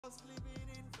Living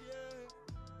in fear.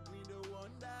 We don't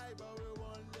want die, but we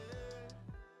want live.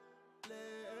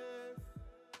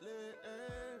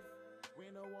 We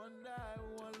don't want die, we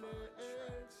want live.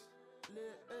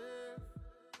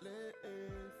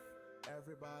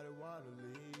 Everybody wanna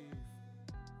live.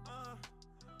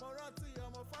 Moranti,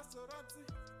 I'm a fast ranti.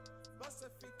 Boss a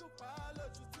fit to palo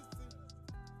justice.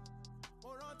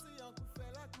 Moranti, Uncle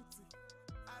Fela Kuti.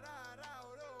 Ara,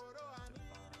 oro,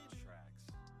 aniri. Tracks.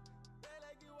 They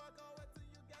like you walk away till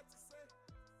you get to say.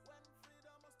 When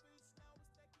freedom of speech now is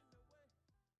taken away.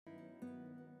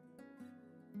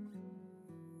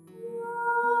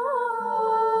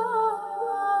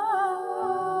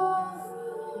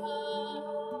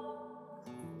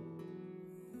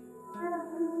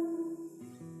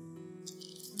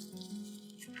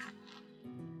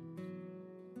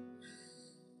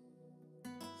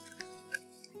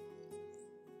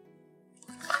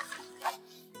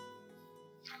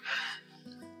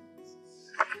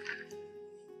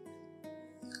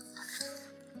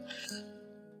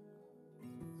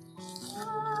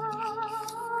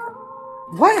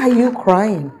 Why are you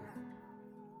crying?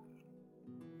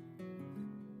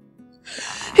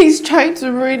 He's trying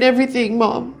to ruin everything,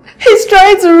 Mom. He's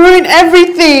trying to ruin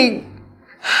everything.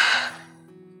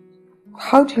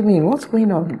 How do you mean? What's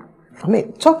going on? I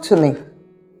mean, talk to me.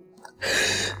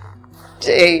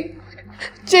 Jay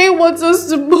wants us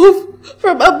to move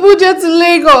from Abuja to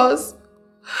Lagos.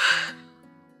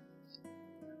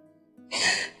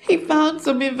 He found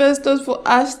some investors for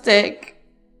Aztec.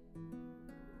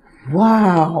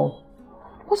 Wow.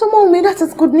 What's wrong with me? That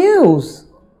is good news.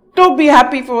 Don't be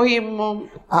happy for him, Mom.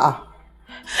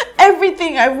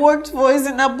 Everything I've worked for is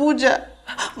in Abuja.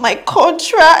 My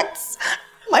contracts,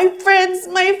 my friends,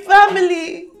 my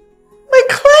family. My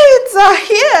clients are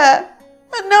here.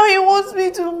 And now he wants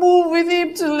me to move with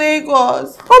him to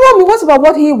Lagos. Oh, Mommy, what about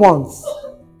what he wants?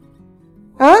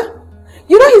 Huh?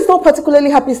 You know he's not particularly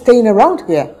happy staying around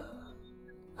here.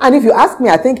 And if you ask me,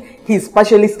 I think he's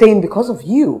partially staying because of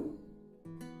you.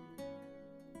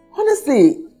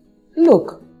 Honestly,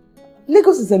 look,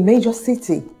 Lagos is a major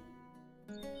city.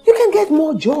 You can get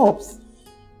more jobs,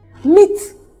 meet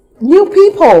new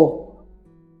people.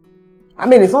 I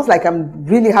mean, it's not like I'm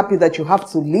really happy that you have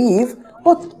to leave,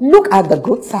 but look at the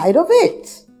good side of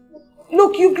it.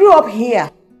 Look, you grew up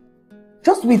here,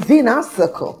 just within our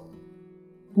circle.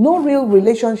 No real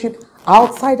relationship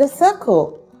outside the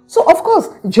circle. So, of course,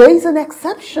 Jay is an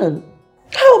exception.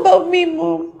 How about me,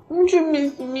 Mom? Won't you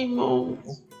miss me, Mom?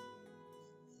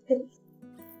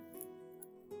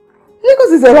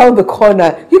 Lagos is around the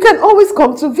corner. You can always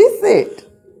come to visit.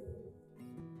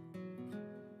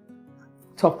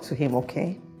 Talk to him,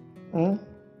 okay? Hmm?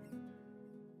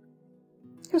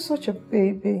 You're such a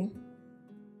baby.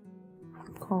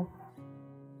 Come.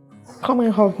 Come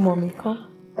and hug Mommy, come.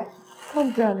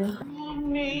 Come, darling.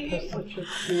 Mommy. You're such a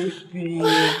baby.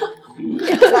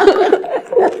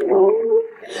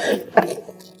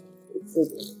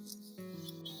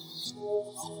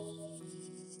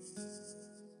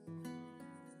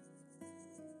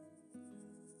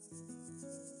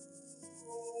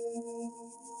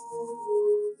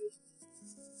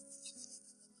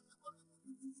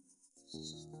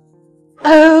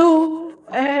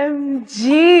 OMG!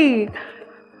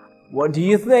 What do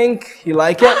you think? You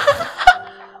like it?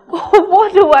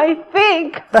 What do I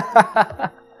think?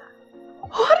 What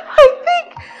do I think?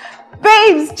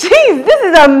 Babes, jeez, this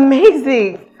is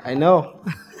amazing! I know.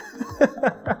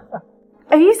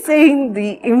 Are you saying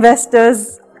the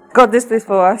investors got this place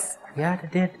for us? Yeah, they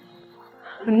did.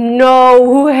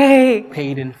 No way!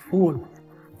 Paid in full.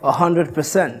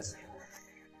 100%.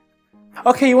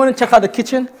 Okay, you want to check out the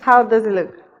kitchen? How does it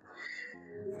look?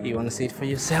 You want to see it for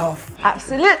yourself?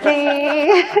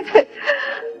 Absolutely!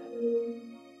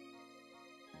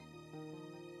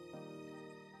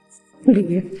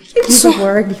 It's so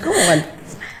wordy. Go on.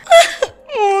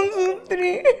 1, 2,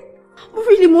 3.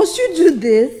 Really, must you do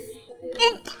this?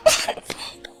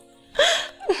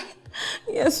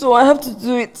 Yes, so I have to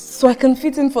do it so I can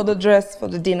fit in for the dress for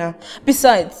the dinner.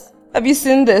 Besides, have you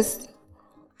seen this?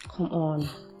 Come on.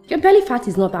 Your belly fat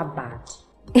is not that bad.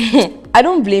 I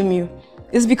don't blame you.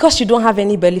 It's because you don't have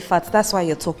any belly fat. That's why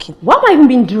you're talking. Why am I even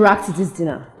being dragged to this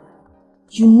dinner?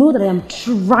 You know that I am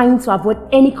trying to avoid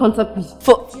any contact with...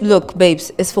 Look,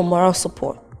 babes, it's for moral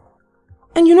support.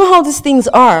 And you know how these things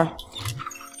are.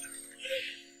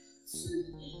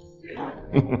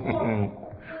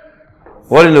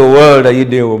 What in the world are you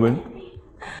doing, woman?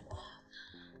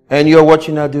 And you're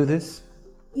watching her do this?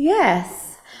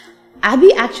 Yes. I'll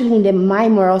be actually needed my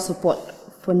moral support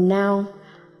for now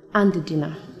and the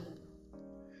dinner.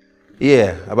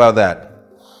 Yeah, about that.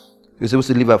 You're supposed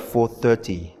to leave at 4:30.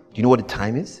 Do you know what the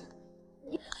time is?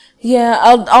 Yeah,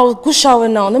 I'll go shower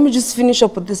now. Let me just finish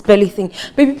up with this belly thing.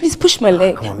 Baby, please push my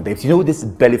leg. Come on, babes. You know this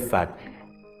belly fat.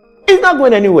 It's not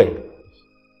going anywhere.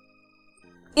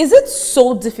 Is it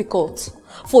so difficult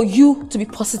for you to be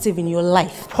positive in your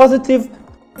life? Positive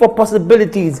for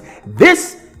possibilities.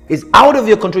 This is out of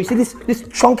your control. You see this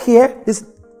chunk here, this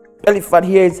belly fat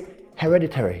here is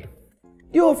hereditary.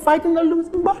 You're fighting a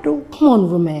losing battle. Come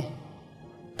on, Rome.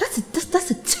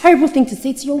 That's a terrible thing to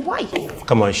say to your wife.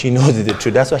 Come on, she knows the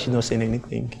truth. That's why she's not saying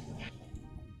anything.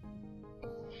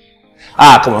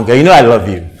 Ah, come on, girl. You know I love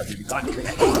you.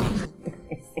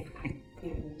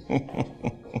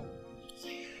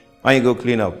 Why don't you go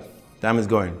clean up? Time is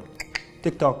going.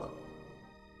 TikTok.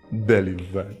 Belly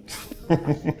fat.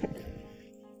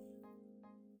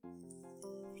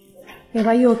 Yeah,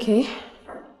 are you okay?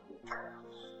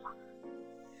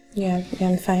 Yeah,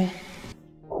 I'm fine.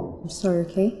 I'm sorry,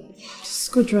 okay?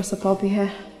 Just go dress up, I'll be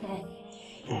here.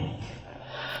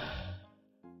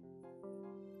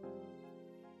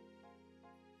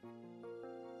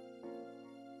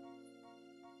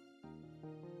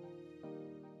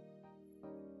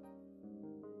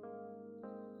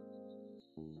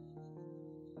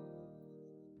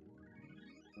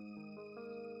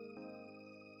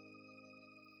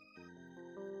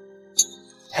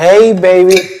 Hey,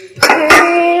 baby.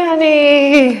 Hey,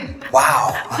 honey.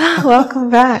 Wow. Welcome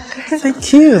back.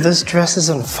 Thank you. This dress is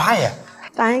on fire.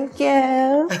 Thank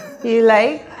you. You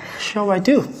like? Sure I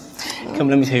do. Come,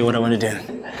 let me tell you what I want to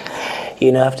do.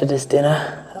 You know, after this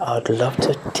dinner, I would love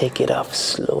to take it off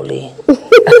slowly.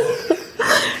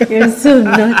 You're so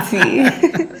naughty.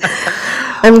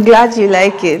 I'm glad you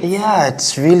like it. Yeah,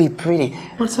 it's really pretty.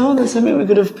 What's all this? I mean, we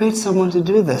could have paid someone to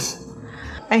do this.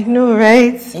 I know,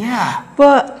 right? Yeah.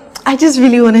 But I just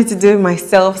really wanted to do it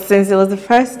myself since it was the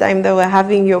first time that we're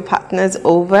having your partners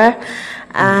over.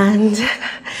 And,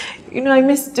 you know, I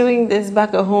miss doing this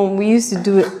back at home. We used to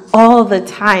do it all the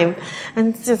time.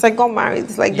 And since I got married,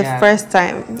 it's like the first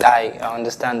time. I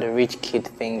understand the rich kid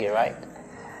thingy, right?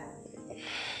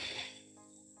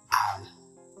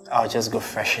 I'll just go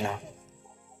freshen up.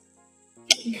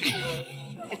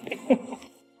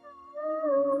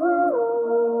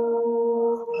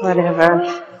 Whatever.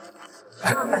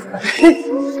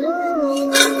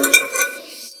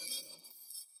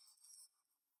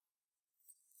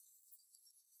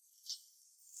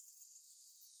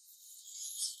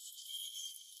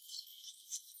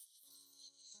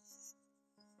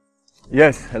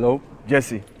 Yes, hello,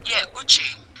 Jesse. Yeah,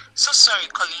 Uche. So sorry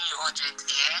calling you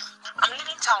urgently, I'm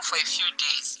leaving town for a few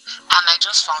days, and I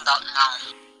just found out now.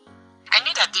 I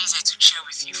need a DEZA to chill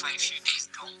with you for a few days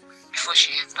though, before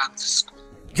she heads back to school.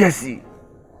 Jesse,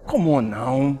 come on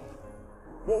now.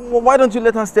 Why don't you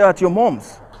let her stay at your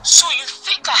mom's? So you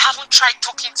think I haven't tried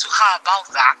talking to her about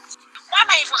that? Why am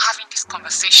I even having this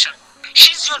conversation?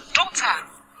 She's your daughter.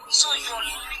 So your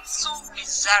little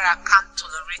Miss Zara can't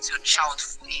tolerate your child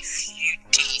for a few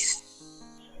days.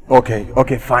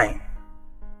 Okay, fine.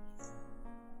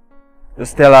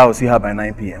 Just tell her I'll see her by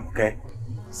 9 p.m., okay?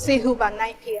 See who by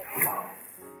 9 p.m.?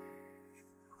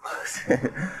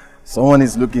 Someone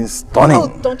is looking stunning.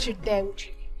 Oh, don't you dare,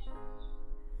 Uche.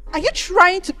 Are you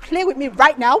trying to play with me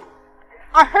right now?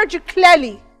 I heard you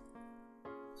clearly.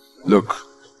 Look,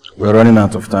 we're running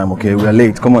out of time, okay? We're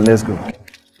late. Come on, let's go.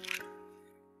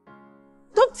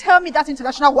 Don't tell me that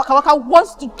international waka waka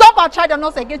wants to dump our child on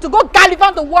us again to go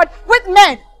gallivant the world with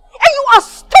men. And you are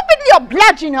stupidly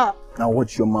obliging her. Now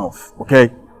watch your mouth, okay?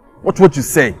 Watch what you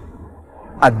say.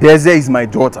 DEZA is my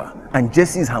daughter and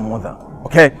Jessie is her mother,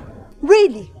 okay?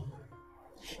 Really?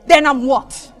 Then I'm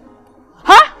what?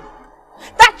 Huh?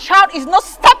 That child is not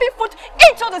stepping foot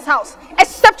into this house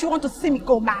except you want to see me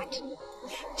go mad.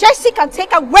 Jessie can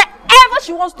take her wherever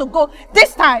she wants to go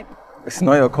this time. It's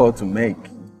not your call to make.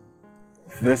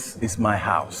 This is my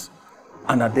house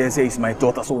and DEZA is my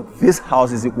daughter, so this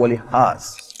house is equally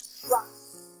hers.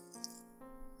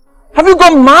 Have you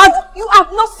gone mad? You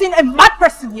have not seen a mad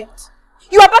person yet.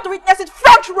 You are about to witness it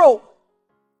front row.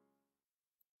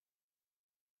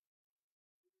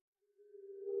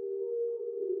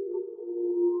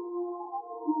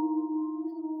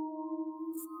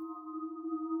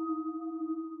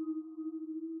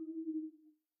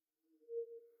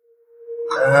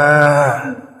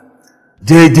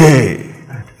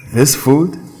 JJ, this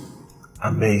food,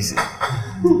 amazing.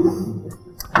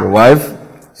 Your wife,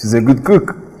 she's a good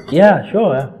cook. Yeah,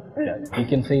 sure. Yeah, you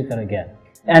can say that again.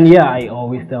 And yeah, I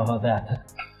always tell her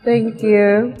that. Thank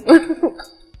you.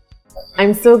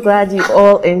 I'm so glad you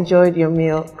all enjoyed your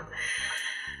meal.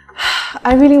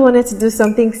 I really wanted to do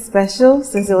something special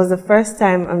since it was the first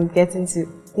time I'm getting to,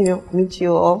 meet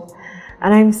you all.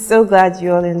 And I'm so glad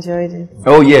you all enjoyed it.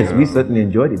 Oh yes, we certainly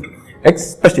enjoyed it.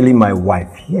 Especially my wife.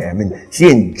 Yeah, I mean, she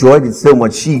enjoyed it so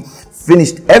much. She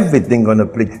finished everything on the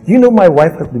plate. You know, my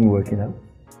wife has been working out.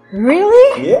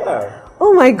 Really? Yeah.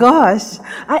 Oh my gosh.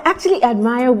 I actually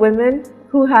admire women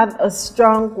who have a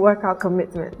strong workout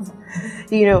commitment.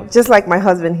 You know, just like my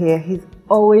husband here, he's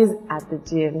always at the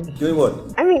gym. Doing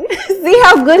what? I mean, see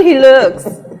how good he looks.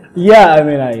 Yeah, I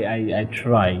mean, I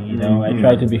try, you know, I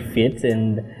try to be fit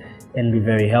and be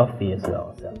very healthy as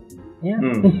well. So, yeah.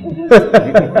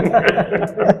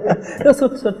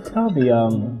 So tell me,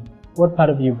 what part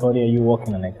of your body are you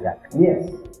working on exactly? Yes.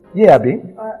 Yeah, Abby.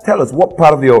 Tell us, what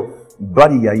part of your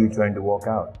body are you trying to work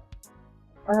out?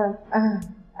 Come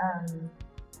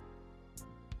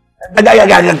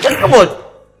on,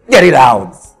 get it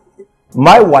out.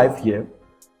 My wife here,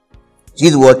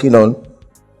 she's working on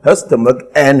her stomach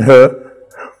and her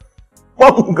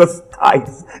humongous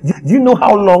thighs. Do you know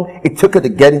how long it took her to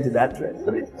get into that dress?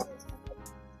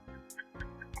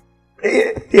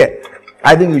 Yeah,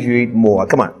 I think you should eat more.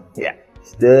 Come on. Yeah.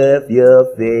 Stuff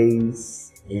your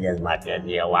face. Eat as much as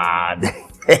you want.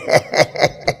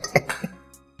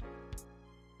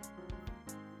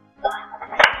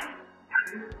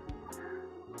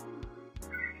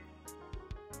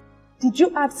 Did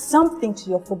you add something to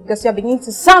your food? Because you're beginning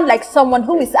to sound like someone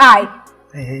who is I.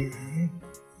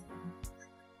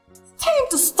 Tell him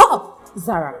to stop.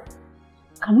 Zara,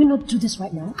 can we not do this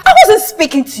right now? I wasn't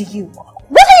speaking to you.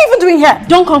 What are you even doing here?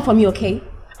 Don't come for me, okay?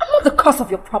 I'm not the cause of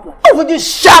your problem. Oh, will you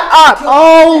shut up?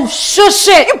 Oh, shush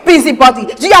it. You busybody.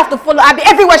 Do you have to follow Abby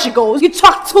everywhere she goes? You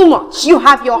talk too much. You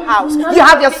have your house. You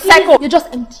have your circle. You're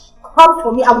just empty. Come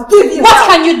for me. I'll give you. What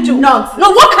can you do? Nonsense.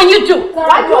 No, what can you do?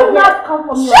 Why do you not come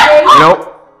for me? You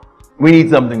know, we need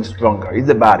something stronger. It's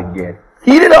about to get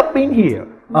heated up in here.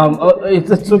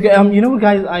 It's okay. You know,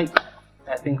 guys, I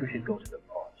think we should go to the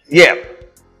bar. Yeah.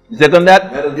 Second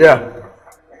that? Yeah.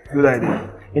 Good idea.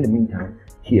 In the meantime,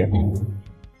 here.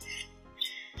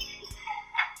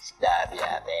 Stop,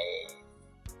 yeah,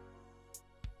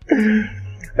 babe.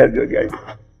 Let's go, guys.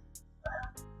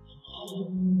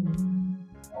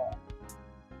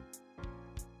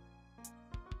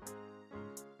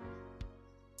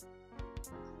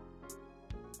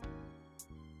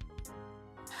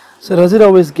 So does it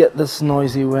always get this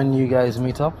noisy when you guys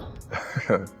meet up?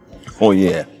 Oh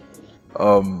yeah.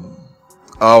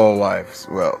 Our wives,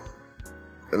 well,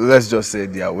 let's just say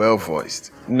they are well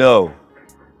voiced. No.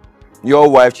 Your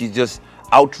wife, she's just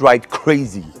outright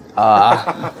crazy.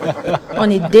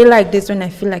 On a day like this, when I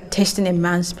feel like tasting a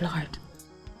man's blood,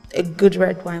 a good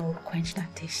red wine will quench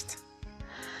that taste.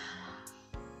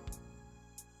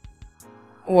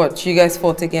 What, you guys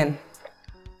fought again?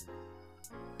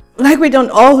 Like we don't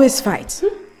always fight.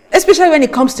 Especially when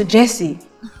it comes to Jesse.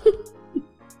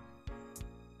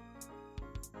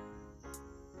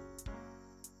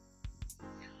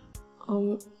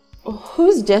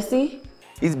 Who's Jesse?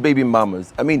 He's baby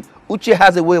mamas. I mean, Uche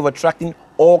has a way of attracting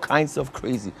all kinds of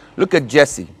crazy. Look at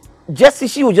Jessie. Jessie,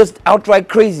 she was just outright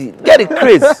crazy. Get it,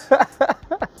 Chris?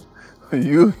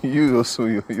 You also,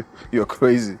 you're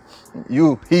crazy.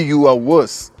 You are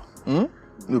worse.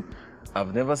 Look,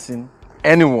 I've never seen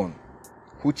anyone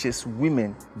who chases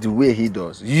women the way he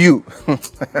does. You.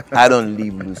 I don't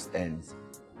leave loose ends.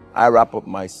 I wrap up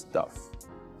my stuff.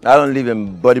 I don't leave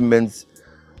embodiments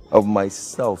of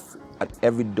myself at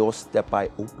every doorstep I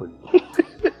open.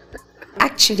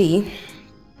 Actually,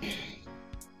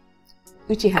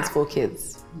 Uche has 4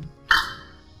 kids.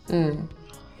 1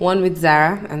 with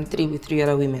Zara and 3 with 3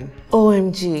 other women.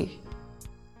 OMG.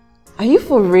 Are you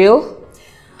for real?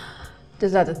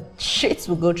 Those are the shits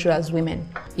we go through as women.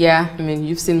 Yeah, I mean,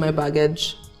 you've seen my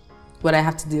baggage, what I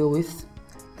have to deal with.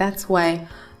 That's why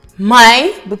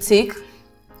my boutique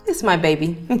is my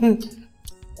baby.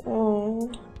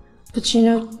 But you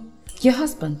know, your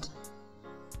husband,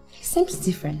 he seems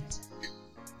different.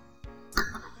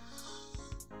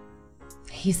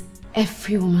 He's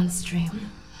every woman's dream.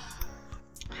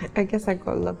 I guess I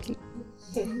got lucky.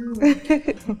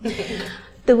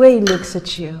 The way he looks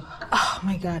at you, oh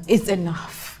my God, it's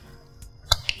enough.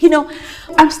 You know,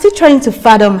 I'm still trying to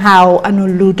fathom how an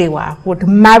Oludewa would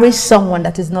marry someone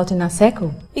that is not in her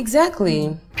circle.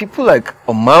 Exactly. People like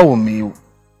Omawumi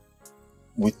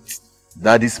with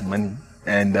daddy's money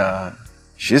and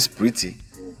she's pretty,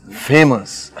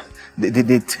 famous.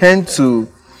 They tend to,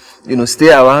 you know,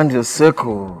 stay around your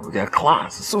circle, their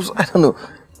class. So I don't know,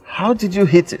 how did you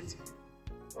hit it?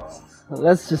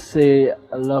 Let's just say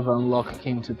love and luck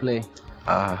came to play.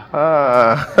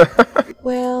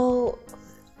 Well,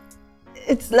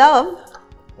 it's love.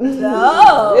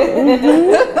 No.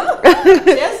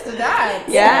 Cheers to that.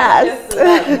 Yes.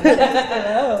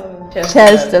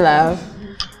 Cheers to love.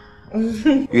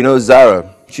 You know,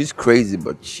 Zara, she's crazy,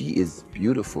 but she is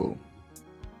beautiful.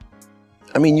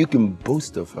 I mean, you can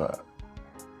boast of her.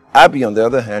 Abby, on the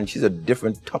other hand, she's a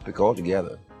different topic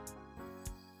altogether.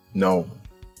 No.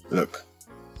 Look.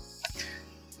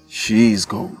 She is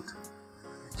gold.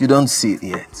 You don't see it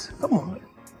yet. Come on.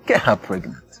 Get her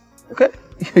pregnant. Okay?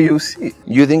 You'll see.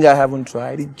 You think I haven't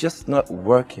tried? It's just not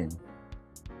working.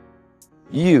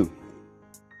 You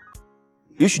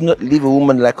should not leave a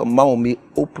woman like a Maomi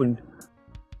open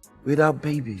without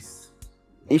babies.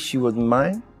 If she was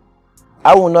mine,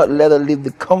 I will not let her leave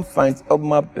the confines of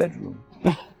my bedroom.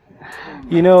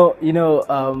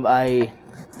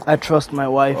 I trust my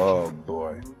wife. Oh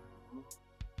boy.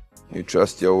 You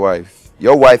trust your wife.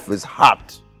 Your wife is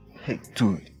hot. Hey,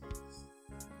 dude.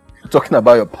 You're talking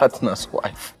about your partner's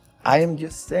wife. I am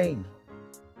just saying.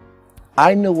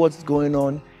 I know what's going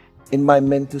on in my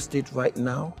mental state right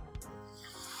now.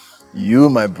 You,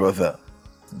 my brother,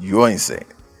 you're insane.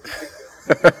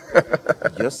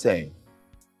 You're saying.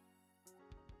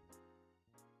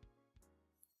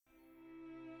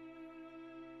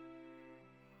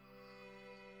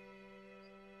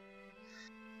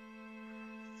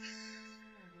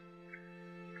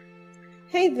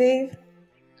 Hey, babe.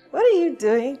 What are you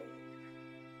doing?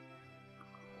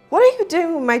 What are you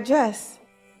doing with my dress?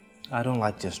 I don't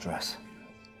like this dress.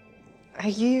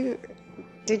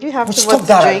 Did you have to Stop want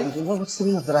that. to drink? What's the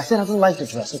meaning of that? I said I don't like the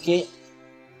dress, okay?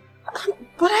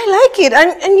 But I like it,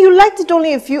 and you liked it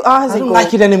only a few hours ago. I don't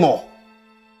like it anymore.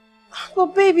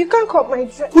 But babe, you can't cut my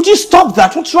dress. Would you stop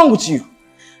that? What's wrong with you?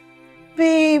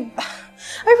 Babe,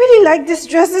 I really like this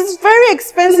dress. It's very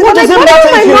expensive. What does it matter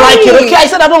if you like it, okay? I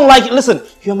said I don't like it. Listen,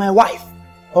 you're my wife.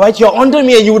 Alright, you're under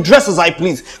me and you will dress as I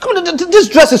please. Come on, this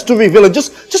dress is too revealing.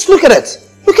 Just look at it.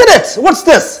 Look at it. What's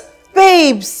this?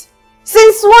 Babes,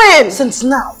 since when? Since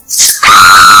now.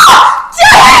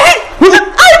 I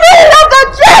really love that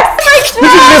dress! My dress! Would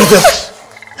you leave this?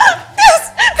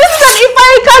 This is an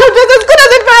Ifeanyi color dress as good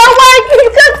as a pair of white.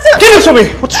 Give it to me.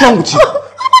 What's wrong with you?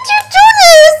 Why would you do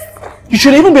this? You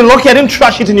should even be lucky I didn't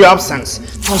trash it in your absence.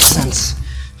 Nonsense.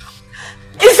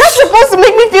 Is that supposed to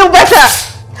make me feel better?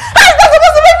 How is that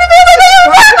supposed to make me feel better? You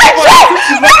ruined my dress!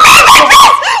 You ruined my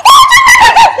dress!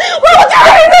 Why would you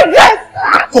ruin my dress?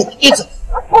 Go, eat it.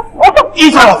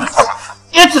 Eat all of it.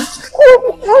 Eat it.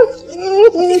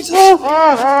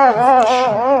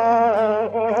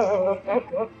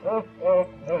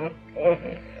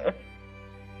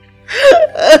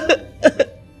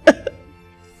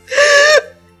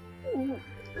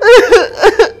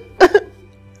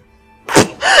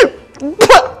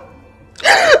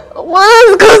 What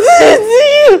is going to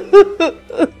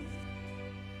you?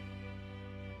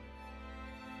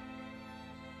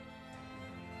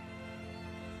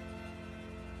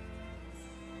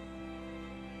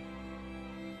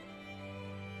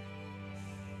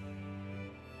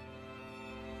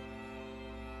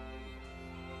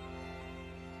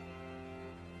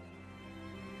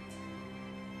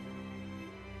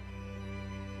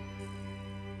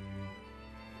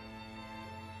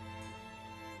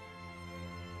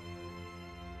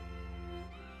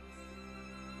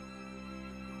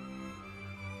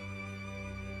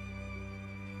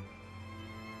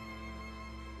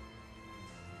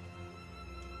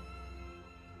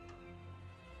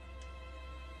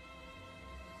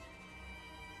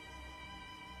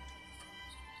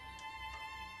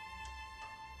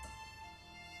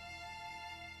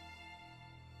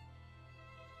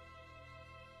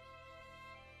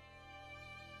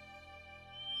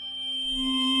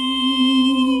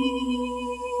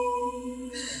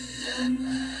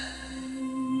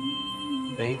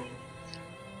 Babe.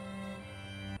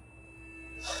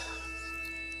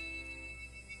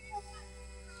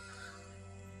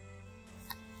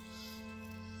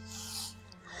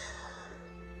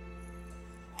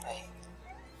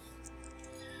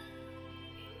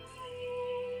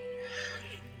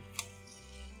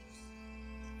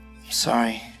 I'm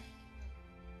sorry.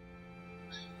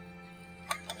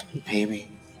 Baby.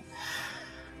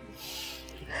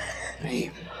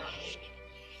 Babe.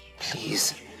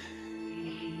 Please.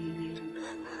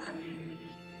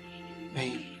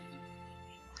 Babe.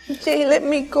 Jay, let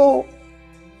me go.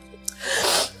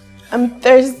 I'm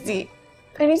thirsty.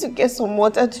 I need to get some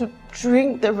water to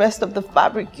drink the rest of the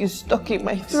fabric you stuck in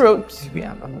my throat. Baby,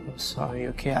 I'm sorry,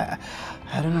 okay?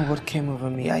 I don't know what came over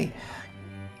me. I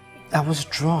was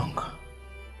drunk.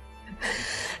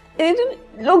 It didn't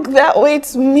look that way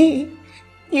to me.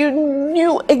 You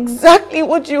knew exactly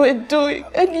what you were doing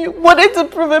and you wanted to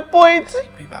prove a point.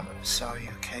 Babe, I'm sorry,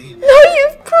 okay? No,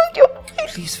 you've proved your point.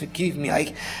 Please forgive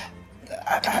me.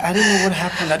 I didn't know what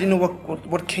happened. I didn't know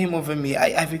what came over me.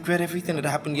 I regret everything that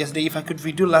happened yesterday. If I could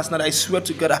redo last night, I swear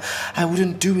to God, I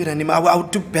wouldn't do it anymore. I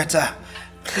would do better.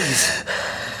 Please.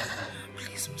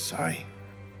 Please, I'm sorry.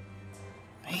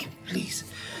 Hey, please.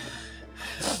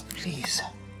 Please.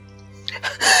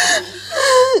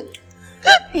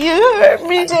 You hurt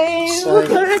me, Jay. You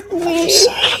hurt me.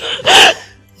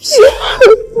 You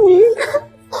hurt me.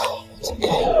 It's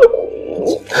okay.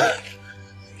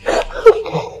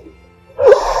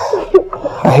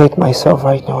 I hate myself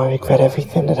right now. I regret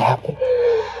everything that happened.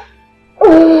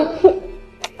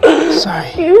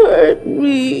 Sorry. You hurt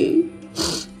me.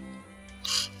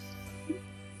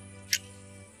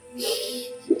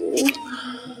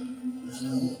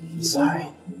 Sorry.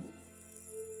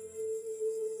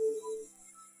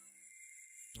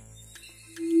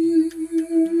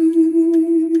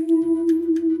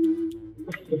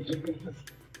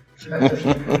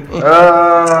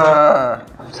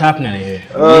 What's happening here?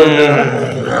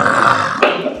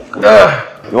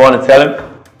 You want to tell him?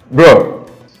 Bro.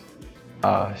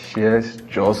 Shares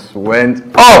just went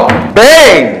up.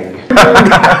 Bang!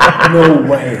 No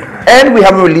way. And we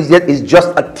haven't released yet. It's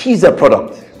just a teaser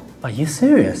product. Are you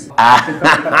serious?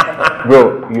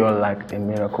 Bro, you're like a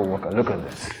miracle worker. Look at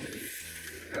this.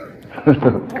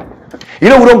 You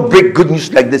know, we don't break good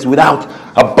news like this without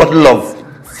a bottle of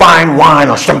fine wine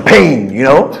or champagne, you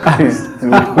know?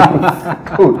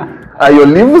 Dude, your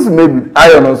livers may be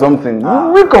iron or something.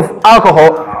 You reek of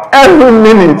alcohol every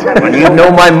minute. And you know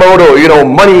my motto, you know,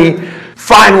 money,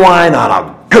 fine wine, and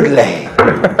a good lay.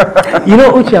 You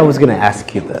know, Uche, I was going to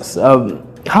ask you this.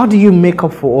 How do you make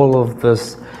up for all of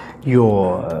this,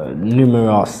 your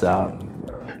numerous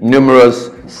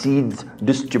seeds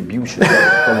distribution?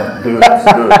 Come on, dude.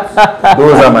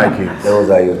 Those are my kids. Those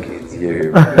are your kids. Yeah.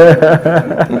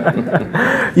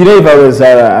 You know, if I was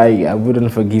Zara, I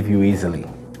wouldn't forgive you easily.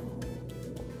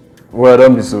 Well,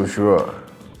 don't be so sure.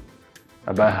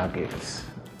 I buy her gifts.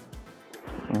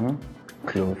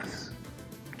 Clothes,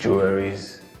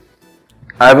 jewelries.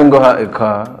 I even got her a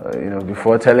car,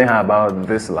 before telling her about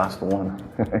this last one.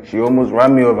 She almost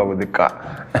ran me over with the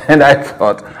car. And I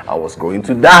thought I was going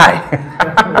to die.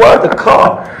 What, the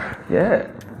car? Yeah.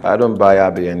 I don't buy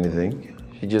Abby anything.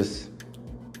 She just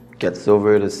gets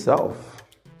over it herself.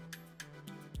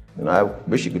 I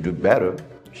wish she could do better.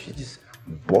 She's just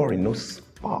boring, no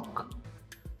spark.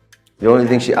 The only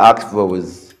thing she asked for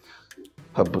was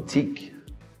her boutique.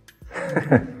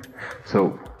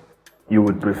 So, you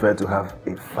would prefer to have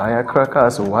a firecracker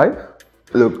as a wife?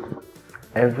 Look,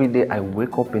 every day I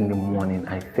wake up in the morning,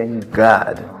 I thank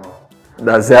God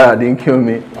that Zara didn't kill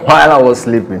me while I was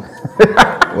sleeping.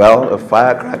 Well, a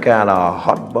firecracker and a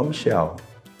hot bombshell.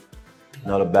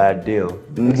 Not a bad deal.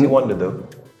 Makes you wonder though.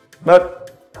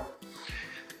 But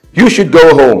you should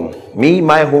go home.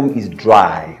 My home is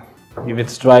dry. If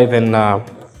it's dry, then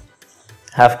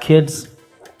have kids.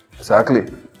 Exactly.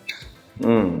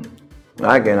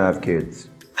 I can have kids.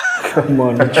 Come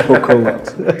on,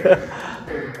 chocolate.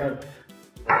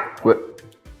 What?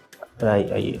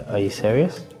 Are you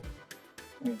serious?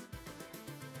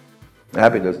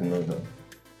 Abby doesn't know though.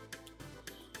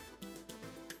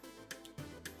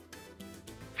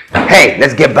 Hey,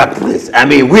 let's get back to this. I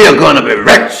mean, we are gonna be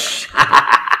rich.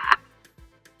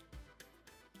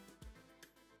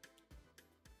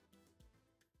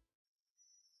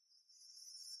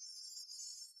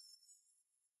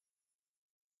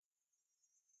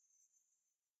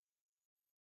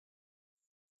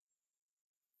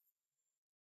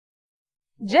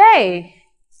 Jay.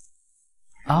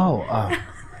 Oh,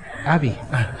 Abby.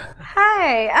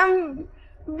 Hi, I'm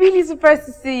really surprised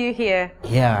to see you here.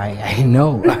 Yeah, I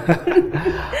know.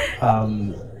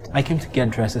 I came to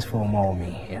get dresses for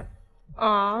mommy. Yeah.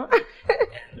 Aww.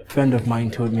 A friend of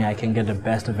mine told me I can get the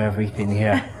best of everything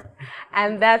here.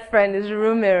 And that friend is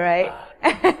Rumi, right?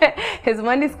 His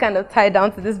money's kind of tied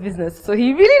down to this business, so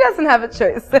he really doesn't have a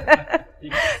choice.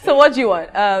 So what do you want?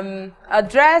 A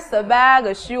dress, a bag,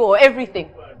 a shoe, or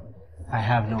everything? I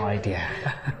have no idea.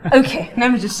 Okay,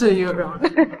 let me just show you around.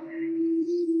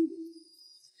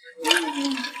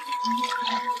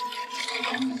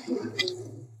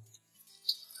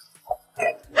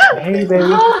 Hey,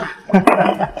 baby.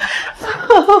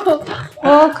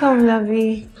 Welcome,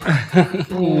 lovey.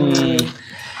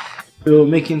 You're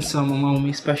making some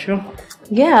mommy special?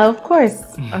 Yeah, of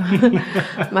course.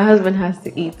 My husband has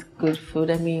to eat good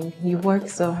food. I mean, you work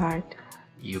so hard.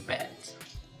 You bet.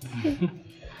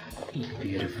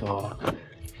 Beautiful.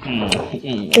 Thank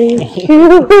you.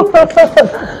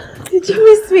 Did you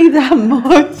miss me that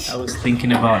much? I was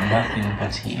thinking about nothing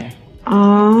but here.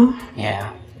 Aww.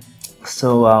 Yeah.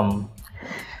 So,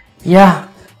 yeah.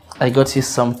 I got you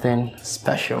something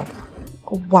special.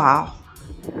 Wow.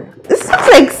 This sounds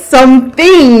like some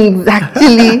things,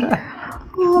 actually.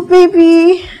 Oh,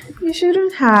 baby. You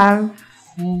shouldn't have.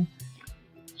 Look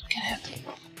at it.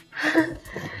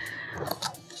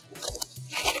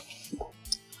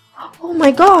 Oh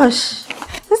my gosh.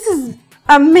 This is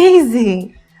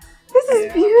amazing. This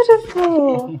is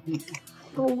beautiful.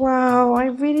 Oh, wow. I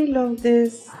really love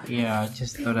this. Yeah, I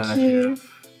just thought that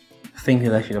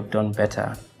I should have done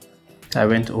better. I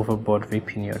went overboard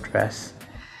ripping your dress.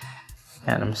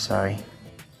 And I'm sorry.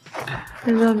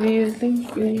 I love you.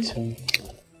 Thank you. So,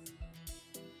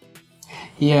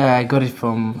 yeah, I got it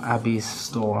from Abby's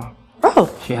store. Oh!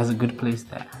 She has a good place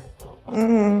there.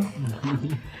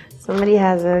 Somebody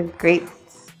has a great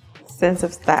sense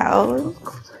of style.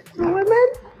 Women?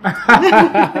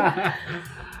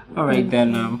 Alright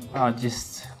then, I'll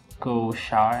just go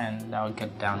shower and I'll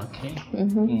get down, okay?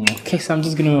 Okay, so I'm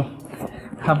just gonna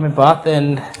have my bath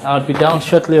and I'll be down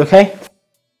shortly, okay?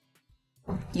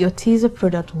 Your teaser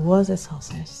product was a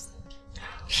success.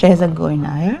 Shares are going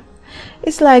higher.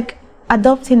 It's like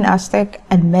adopting Aztec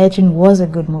and merging was a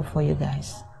good move for you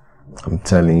guys. I'm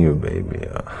telling you, baby,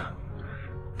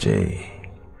 Jay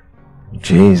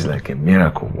is like a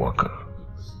miracle worker.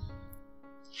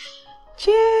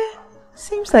 Jay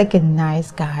seems like a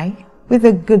nice guy with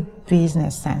a good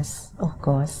business sense, of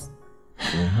course.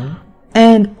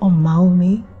 And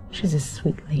Omaomi, she's a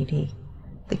sweet lady,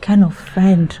 the kind of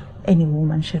friend any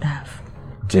woman should have.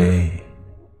 Jay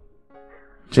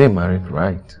married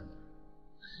right.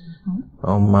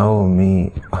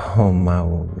 Omaomi.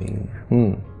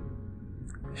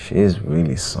 She is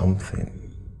really something.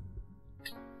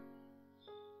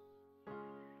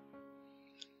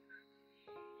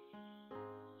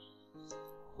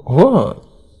 What?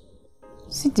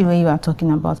 See the way you are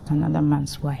talking about another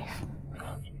man's wife.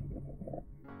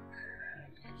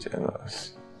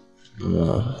 Jealous.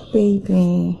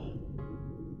 Baby,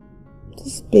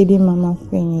 this baby mama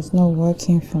thing is not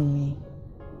working for me.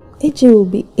 AJ will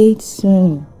be 8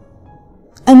 soon.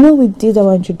 I know we did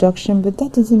our introduction, but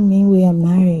that doesn't mean we are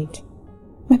married.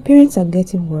 My parents are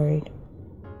getting worried.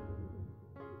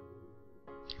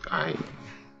 I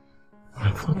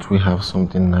thought we have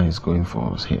something nice going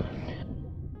for us here.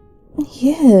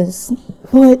 Yes,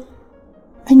 but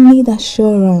I need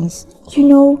assurance. You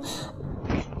know...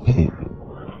 Baby,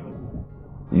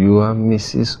 you are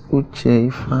Mrs. Uche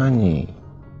Ifeanyi.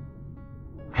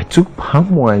 I took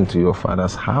palm wine to your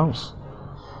father's house.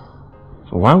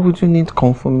 So why would you need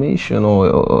confirmation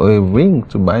or a ring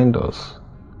to bind us?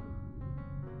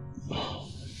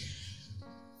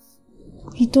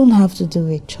 You don't have to do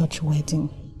a church wedding.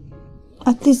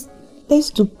 At least, let's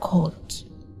do court.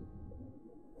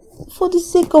 For the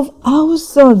sake of our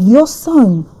son, your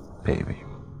son. Baby,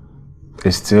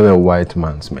 it's still a white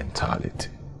man's mentality.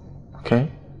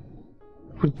 Okay?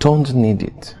 We don't need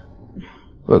it.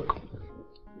 Look,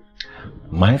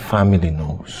 my family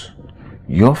knows.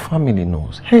 Your family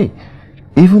knows. Hey,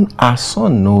 even our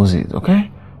son knows it, okay?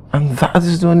 And that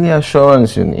is the only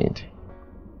assurance you need.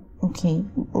 Okay,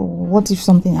 what if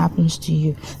something happens to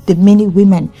you? The many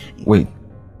women... Wait.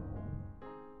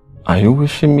 Are you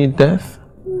wishing me death?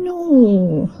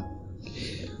 No.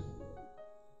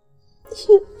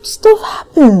 Stuff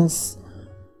happens.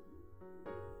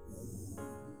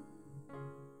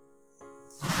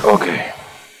 Okay.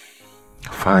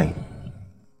 Fine.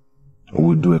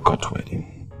 We'll do a court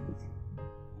wedding.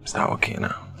 Is that okay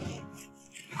now?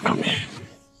 Come here.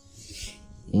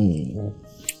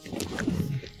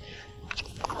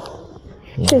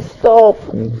 Stop.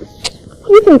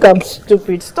 You think I'm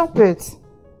stupid? Stop it.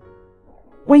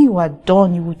 When you are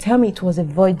done, you will tell me it was a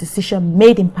void decision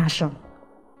made in passion.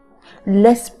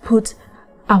 Let's put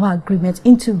our agreement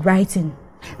into writing.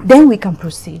 Then we can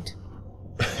proceed.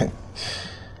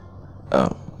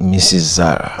 Mrs.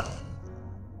 Zara,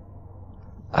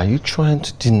 are you trying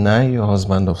to deny your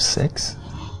husband of sex?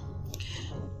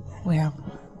 Well,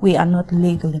 we are not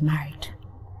legally married.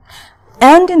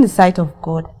 And in the sight of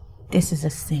God, this is a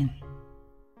sin.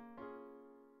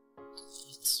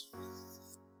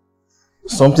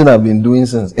 Something I've been doing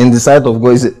since. In the sight of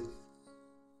God, is it?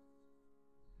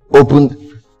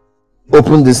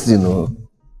 Open this thing. Oh.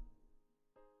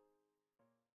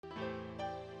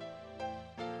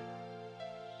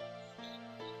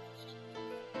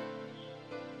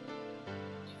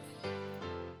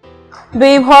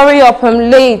 Babe, hurry up, I'm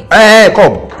late. Hey,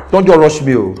 come. Don't you rush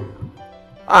me.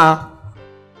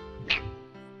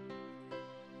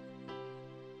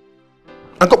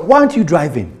 Uncle, why aren't you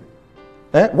driving?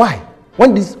 Why?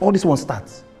 When all this one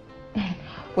starts?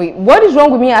 Wait, what is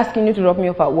wrong with me asking you to drop me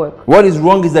off at work? What is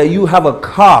wrong is that you have a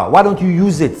car. Why don't you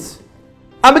use it?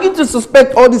 I'm beginning to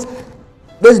suspect all this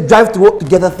let's drive to work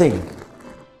together thing.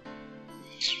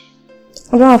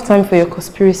 I don't have time for your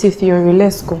conspiracy theory.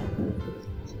 Let's go.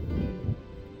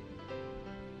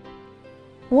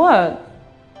 What?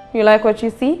 You like what you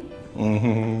see?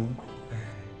 I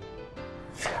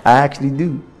actually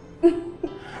do.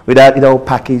 Without it all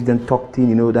packaged and tucked in,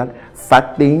 you know, that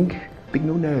fat thing. Big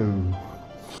no.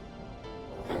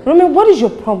 Romeo, what is your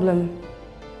problem?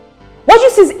 Why do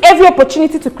you seize every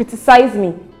opportunity to criticize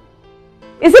me?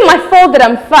 Is it my fault that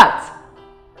I'm fat?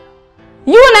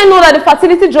 You and I know that the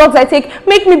fertility drugs I take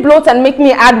make me bloat and make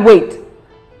me add weight.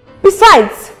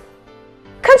 Besides,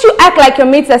 can't you act like your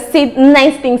mates that say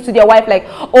nice things to their wife like,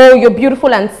 oh, you're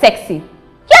beautiful and sexy?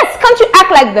 Yes, can't you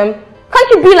act like them? Can't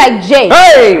you be like Jay?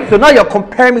 Hey, so now you're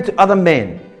comparing me to other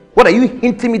men. What, are you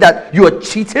hinting me that you are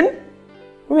cheating?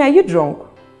 Romeo, are you drunk?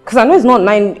 Because I know it's not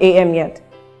 9 a.m. yet.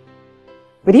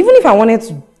 But even if I wanted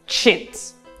to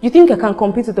cheat, you think I can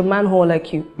compete with a man-whore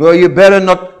like you? Well, you better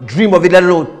not dream of it, let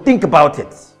alone think about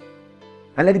it.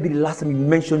 And let it be the last time you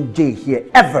mention Jay here,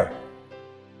 ever.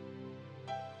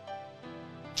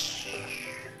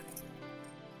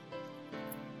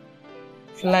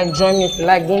 If you like, join me. If you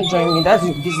like, don't join me. That's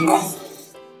your business.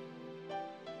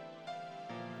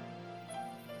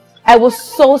 I was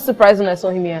so surprised when I saw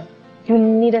him here. You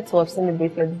needed to have seen the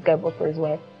bracelet this guy bought for his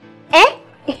wife. Eh?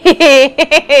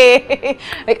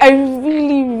 Like, I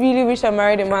really wish I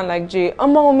married a man like Jay.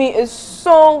 Amaomi is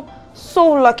so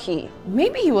lucky.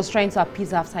 Maybe he was trying to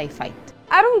appease her after a fight.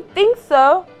 I don't think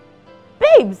so.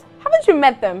 Babes, haven't you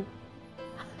met them?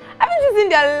 Haven't you seen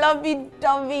their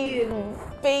lovey-dovey and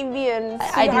baby and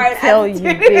I did tell you,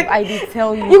 babe. I did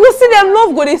tell you. You will see them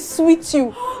love go, they sweet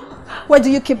you. Where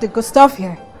do you keep the good stuff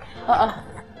here?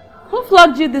 Who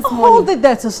flogged you this morning? Hold it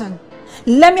there, Susan.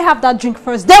 Let me have that drink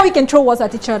first, then we can throw words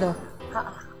at each other.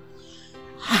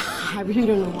 I really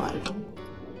don't know why.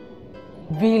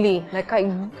 Really? Like, I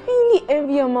really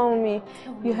envy your mommy.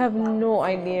 You have no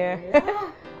idea.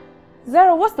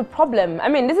 Zara, what's the problem? I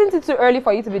mean, isn't it too early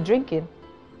for you to be drinking?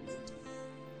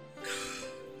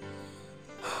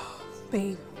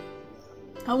 Babe,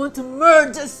 I want to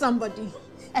murder somebody.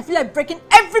 I feel like breaking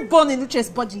every bone in Uche's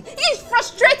body. He's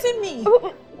frustrating me.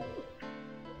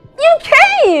 You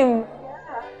came!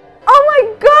 Oh my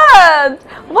God!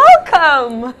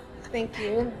 Welcome! Thank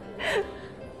you.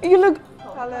 You look...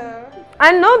 Hello.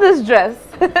 I know this dress.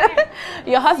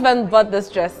 Your husband bought this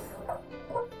dress.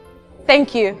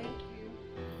 Thank you.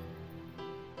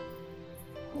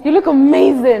 You look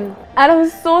amazing. And I'm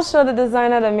so sure the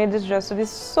designer that made this dress would be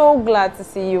so glad to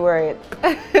see you wear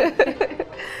it.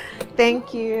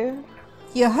 Thank you.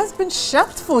 Your husband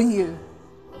shopped for you.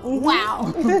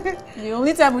 Wow. The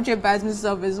only time Uche buys me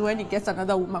stuff is when he gets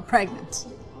another woman pregnant.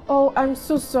 Oh, I'm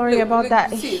so sorry about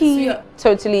that. He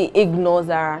totally ignores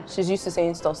Zara. She's used to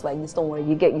saying stuff like this. Don't worry,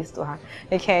 you get used to her.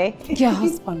 Okay? Your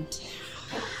husband.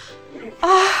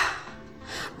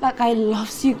 That guy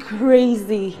loves you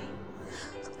crazy.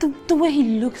 The way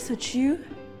he looks at you.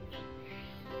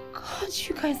 God,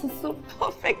 you guys are so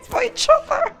perfect for each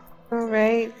other. All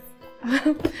right.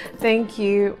 Thank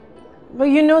you. But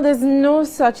you know, there's no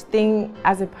such thing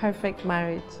as a perfect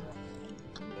marriage.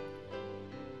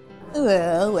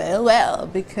 Well,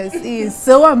 because he is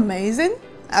so amazing,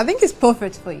 I think it's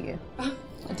perfect for you.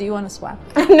 Do you want to swap?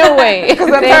 No way. Because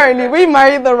apparently we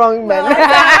married the wrong man.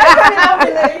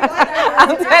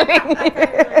 I'm telling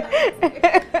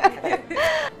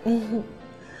you.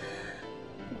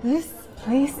 This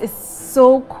place is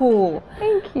so cool.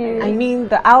 Thank you. I mean,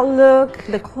 the outlook,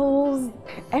 the clothes,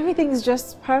 everything's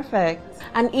just perfect.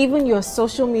 And even your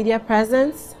social media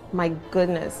presence, my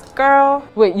goodness. Girl,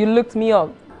 wait, you looked me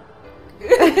up.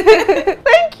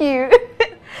 Thank you.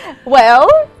 Well,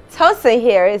 Tosa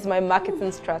here is my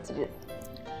marketing strategist.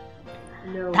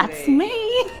 No That's way.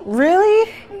 Me.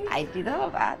 Really? I did all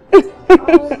that.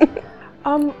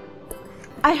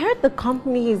 I heard the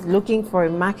company is looking for a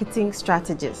marketing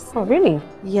strategist. Oh, really?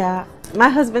 Yeah. My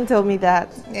husband told me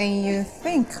that. And you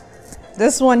think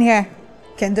this one here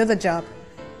can do the job?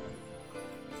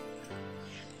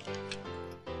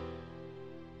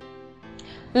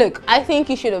 Look, I think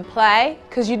you should apply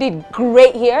because you did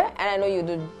great here and I know you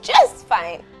do just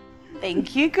fine.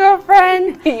 Thank you,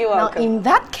 girlfriend. You're welcome. Now, in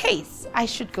that case, I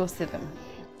should go see them.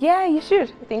 Yeah, you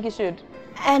should. I think you should.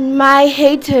 And my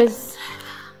haters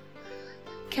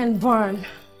can burn.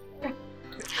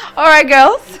 All right,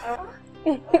 girls.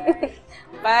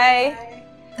 Bye.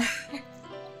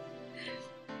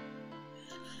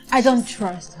 I don't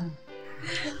trust her.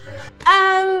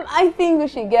 I I think we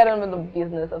should get on with the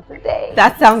business of the day.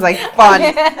 That sounds like fun.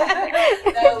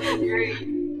 That would be great.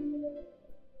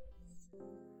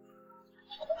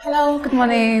 Hello, good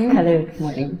morning. Hello, good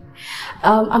morning.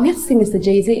 I'm here to see Mr.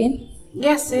 J. Is he in?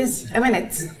 Yes, it's a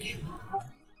minute.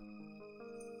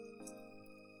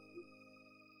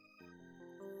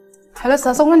 Hello,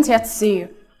 sir. Someone's here to see you.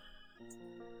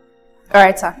 All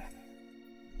right, sir.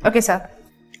 Okay, sir.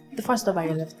 The first door by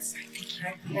your left.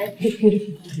 Thank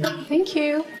you. Thank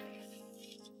you.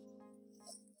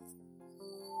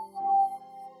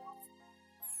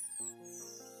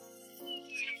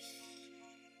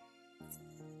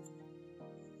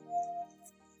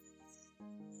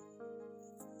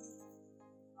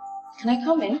 Can I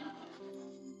come in?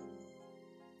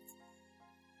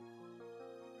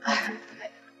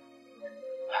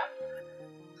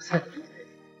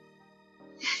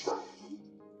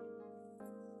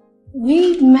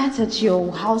 We met at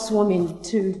your housewarming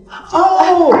too.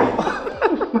 Oh!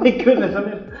 My goodness, I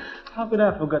mean, how could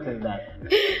I have forgotten that?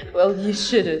 Well, you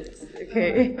shouldn't,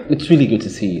 okay? It's really good to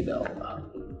see you though.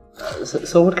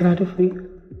 So what can I do for you?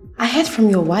 I heard from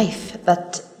your wife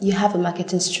that you have a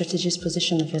marketing strategist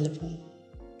position available.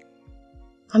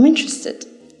 I'm interested.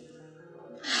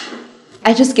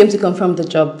 I just came to confirm the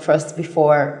job first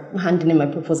before handing in my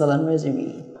proposal and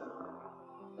resume.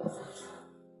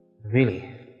 Really?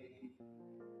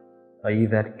 Are you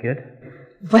that good?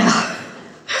 Well,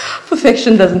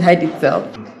 perfection doesn't hide itself.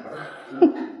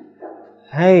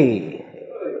 Hey.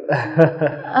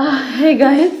 Hey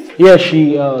guys. Yeah,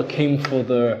 she came for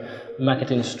the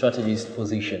marketing strategist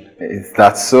position. Is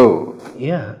that so?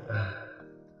 Yeah.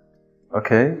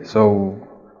 Okay, so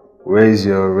where is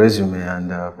your resume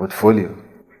and portfolio?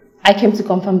 I came to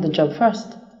confirm the job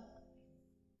first.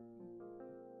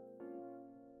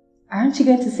 Aren't you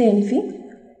going to say anything?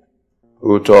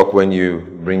 We'll talk when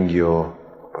you bring your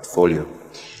portfolio.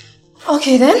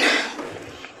 Okay then.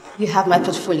 You have my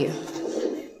portfolio.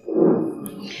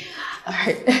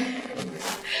 Alright.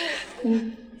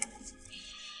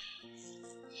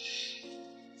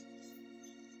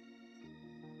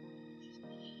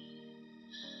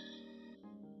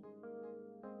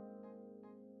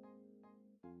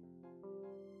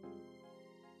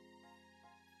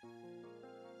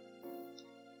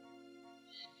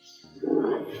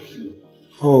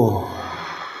 Oh.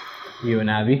 You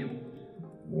and Abby?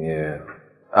 Yeah.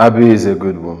 Abby is a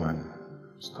good woman.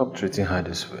 Stop treating her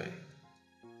this way.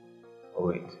 Oh,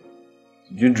 wait.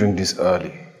 Did you drink this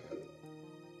early?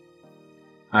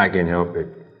 I can help it.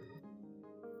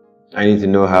 I need to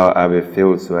know how Abby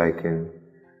feels so I can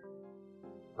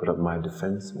put up my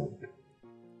defense mode.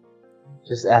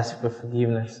 Just ask for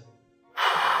forgiveness.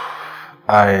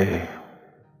 I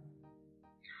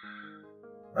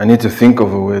need to think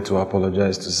of a way to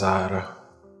apologize to Zara.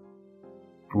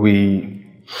 We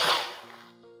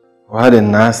had a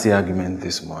nasty argument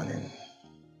this morning.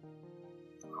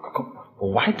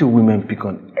 Why do women pick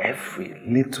on every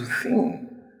little thing?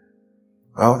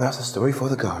 Well, that's a story for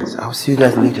the gods. I'll see you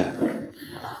guys later.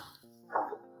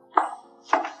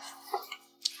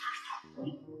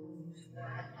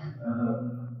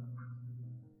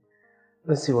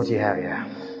 Let's see what you have here.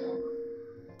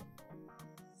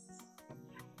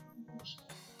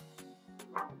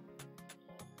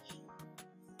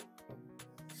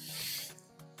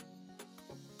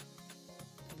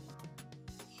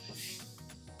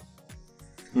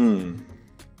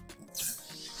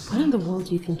 What in the world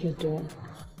do you think you're doing?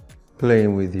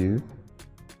 Playing with you.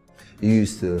 You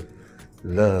used to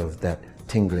love that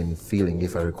tingling feeling,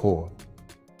 if I recall.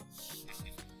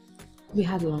 We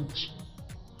had lunch.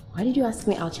 Why did you ask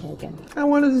me out here again? I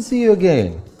wanted to see you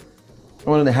again. I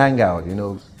wanted to hang out, you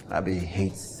know. Abby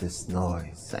hates this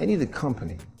noise. I need the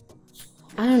company.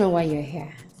 I don't know why you're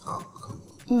here.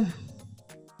 I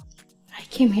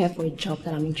came here for a job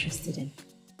that I'm interested in.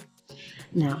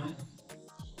 Now,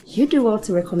 you do well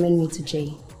to recommend me to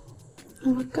Jay.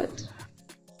 And we're good.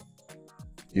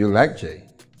 You like Jay?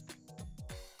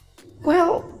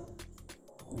 Well,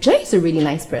 Jay is a really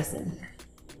nice person.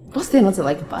 What's there not to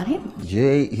like about him?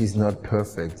 Jay is not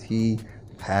perfect. He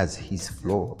has his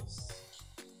flaws.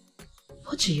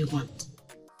 What do you want?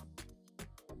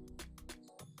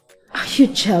 Are you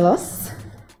jealous?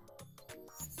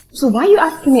 So why are you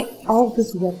asking me all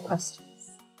these weird questions?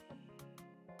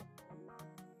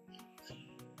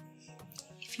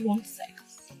 If you want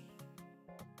sex,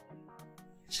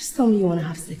 just tell me you want to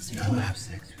have sex with me. I want to have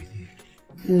sex with you.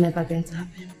 Never going to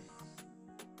happen.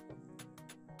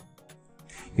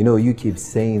 You know, you keep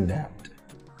saying that,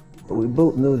 but we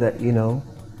both know that, you know,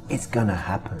 it's gonna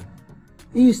happen.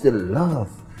 You used to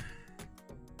love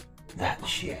that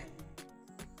shit.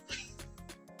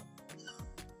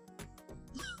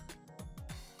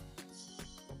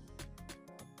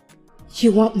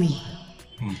 You want me,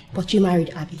 but you married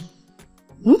Abby.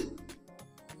 Hmm?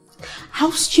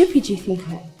 How stupid do you think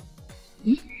I am?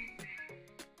 Hmm?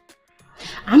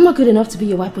 I'm not good enough to be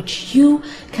your wife, but you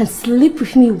can sleep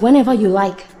with me whenever you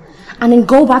like and then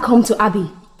go back home to Abby.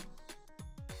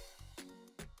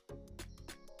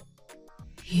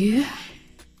 You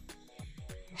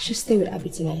should stay with Abby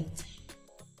tonight.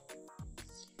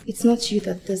 It's not you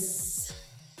that this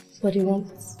body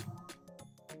wants.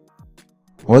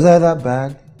 Was I that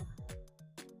bad?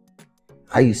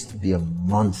 I used to be a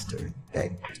monster in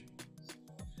bed.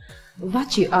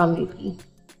 That you are, maybe.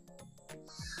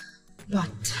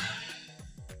 But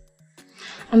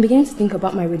I'm beginning to think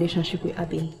about my relationship with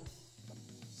Abby.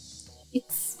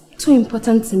 It's too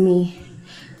important to me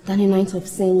than a night of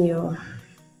seeing your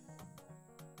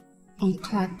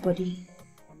unclad body.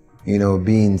 You know,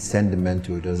 being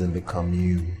sentimental doesn't become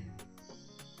you.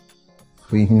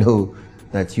 We know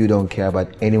that you don't care about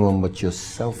anyone but your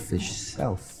selfish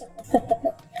self.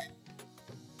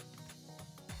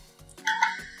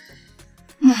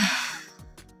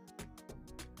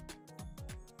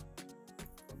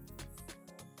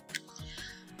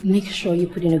 Make sure you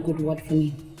put in a good word for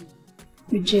me.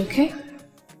 With Jay, okay?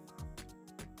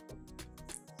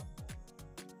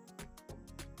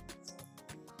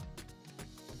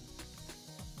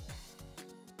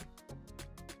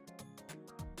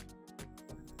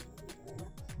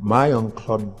 My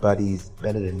unclad body is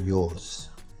better than yours.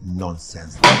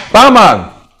 Nonsense.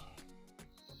 Barman!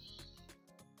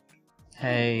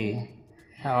 Hey,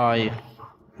 how are you?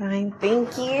 Fine,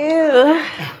 thank you.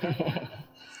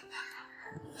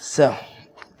 So,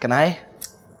 can I?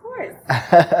 Of course.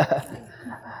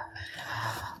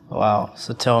 Wow,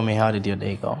 so tell me, how did your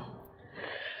day go?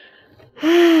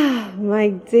 My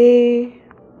day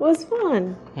was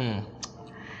fun.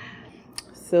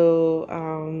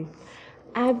 So,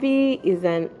 Abby is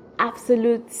an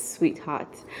absolute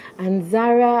sweetheart. And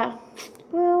Zara,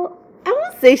 well, I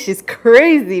won't say she's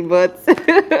crazy, but...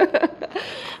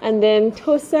 And then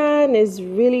Tosan is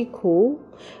really cool.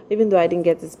 Even though I didn't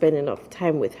get to spend enough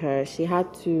time with her, she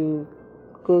had to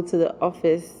go to the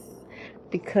office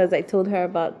because I told her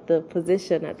about the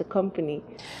position at the company.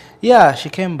 Yeah, she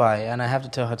came by and I have to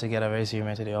tell her to get a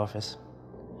resume to the office.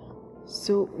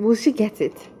 So, will she get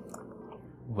it?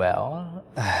 Well...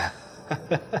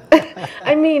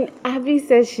 I mean, Abby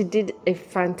says she did a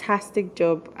fantastic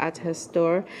job at her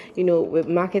store, you know, with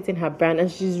marketing her brand,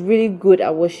 and she's really good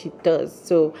at what she does.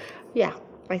 So, yeah,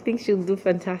 I think she'll do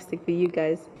fantastic for you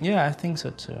guys. Yeah, I think so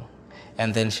too.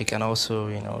 And then she can also,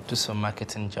 you know, do some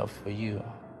marketing job for you.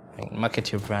 I mean,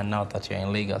 market your brand now that you're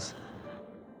in Lagos.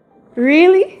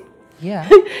 Really? Yeah.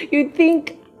 You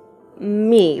think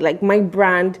me, like my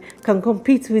brand, can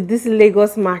compete with this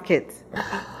Lagos market?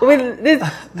 With this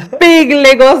big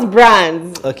Lagos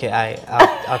brands? Okay,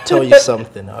 I'll tell you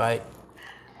something, all right?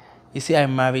 You see, I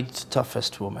married the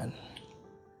toughest woman.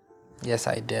 Yes,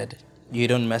 I did. You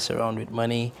don't mess around with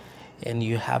money, and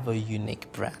you have a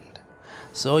unique brand.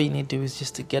 So all you need to do is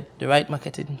just to get the right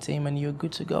marketing team, and you're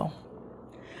good to go.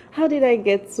 How did I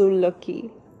get so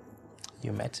lucky?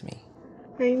 You met me.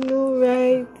 I know,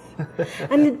 right?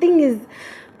 And the thing is,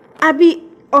 Abby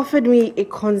offered me a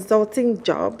consulting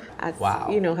job at,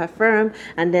 you know, her firm,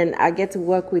 and then I get to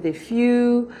work with a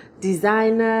few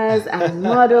designers and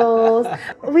models.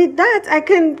 With that, I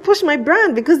can push my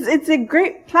brand because it's a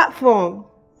great platform.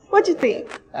 What do you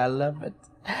think? I love it.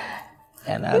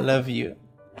 And I love you.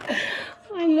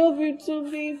 I love you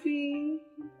too, baby.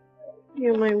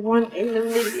 You're my one in a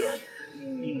million.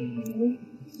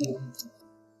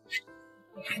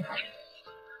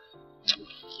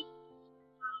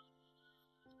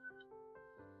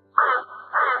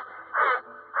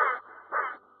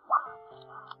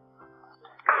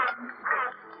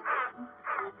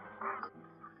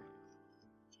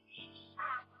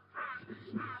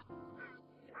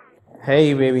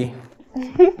 Hey, baby.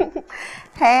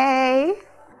 Hey.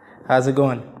 How's it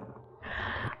going?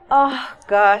 Oh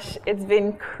gosh, it's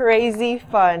been crazy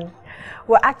fun.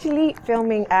 We're actually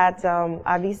filming at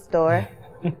Abby's store.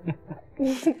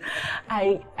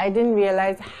 I didn't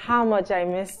realize how much I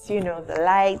missed, you know, the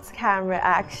lights, camera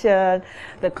action,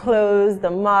 the clothes,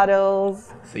 the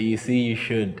models. So you see, you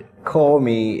should call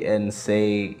me and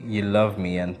say you love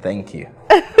me and thank you.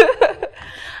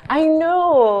 I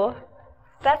know.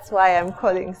 That's why I'm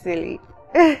calling silly.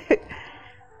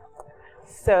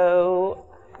 So,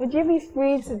 would you be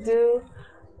free to do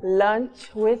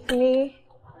lunch with me?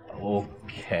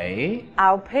 Okay.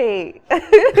 I'll pay.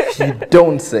 You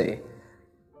don't say.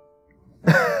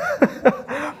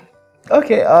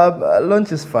 Okay,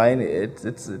 lunch is fine.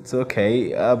 It's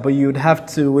okay. But you'd have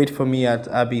to wait for me at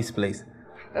Abby's place.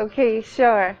 Okay,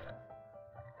 sure.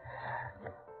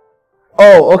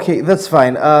 Oh, okay, that's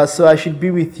fine. So I should be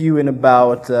with you in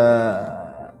about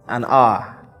an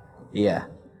hour. Yeah.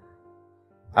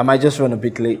 I might just run a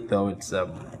bit late though. It's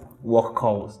work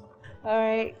calls.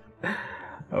 Alright.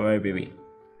 Alright, baby.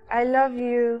 I love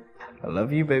you. I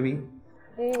love you, baby.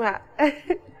 Mwah.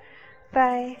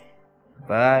 Bye.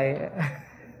 Bye.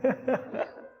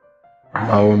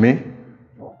 Naomi?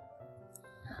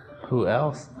 Who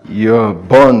else? Your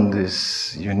bond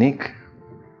is unique.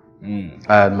 I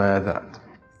admire that.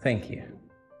 Thank you.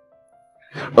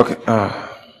 Okay, yeah.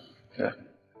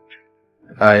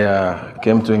 I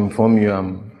came to inform you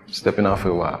I'm stepping out for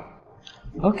a while.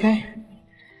 Okay.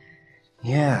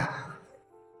 Yeah.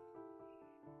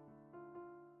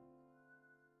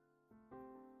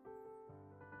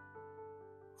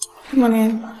 Come on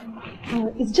in.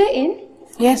 Is Jay in?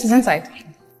 Yes, he's inside.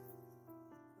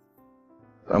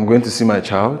 I'm going to see my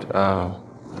child.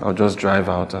 I'll just drive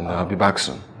out and I'll be back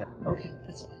soon. Okay,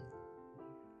 that's fine.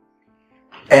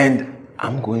 And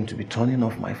I'm going to be turning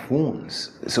off my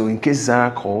phones. So in case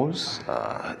Zara calls,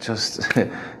 just,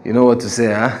 you know what to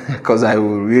say, huh? Because I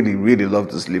will really, really love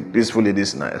to sleep peacefully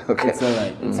this night, okay? It's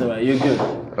alright, it's alright, you're good.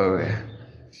 Okay.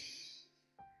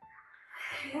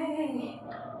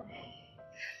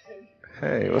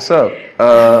 Hey, what's up?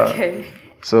 Okay.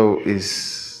 So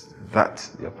is that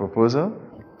your proposal?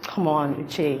 Come on,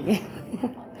 Jay.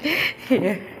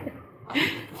 Here.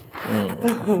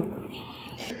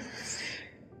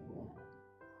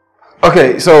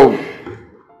 Okay, so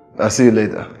I'll see you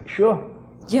later. Sure.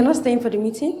 You're not staying for the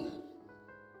meeting?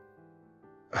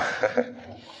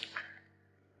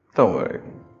 Don't worry.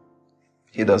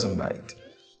 He doesn't bite.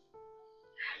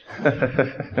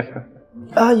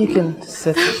 You can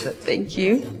sit. Thank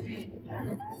you.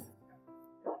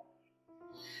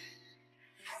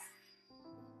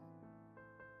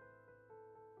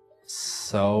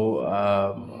 So,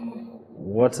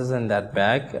 what is in that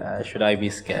bag? Should I be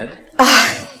scared?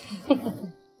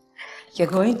 You're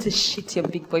going to shit your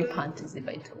big boy panties if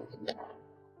I told you.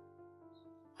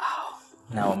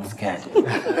 Now I'm scared.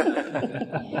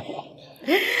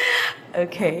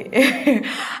 Okay.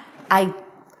 I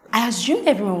assumed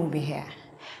everyone would be here.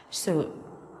 So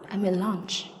I made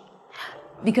lunch.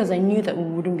 Because I knew that we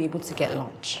wouldn't be able to get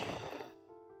lunch.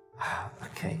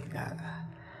 Okay.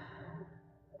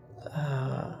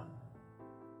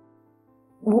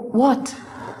 What?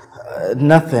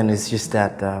 Nothing. It's just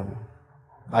that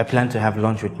I plan to have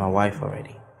lunch with my wife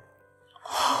already.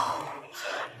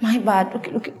 My bad.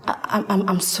 Okay,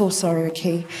 I'm so sorry,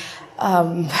 okay?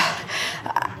 I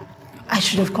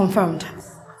should have confirmed.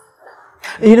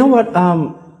 You know what?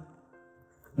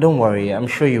 Don't worry. I'm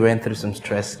sure you went through some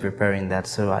stress preparing that,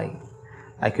 so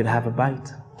I could have a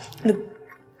bite. Look,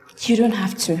 you don't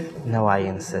have to. No, I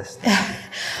insist.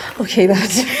 Okay,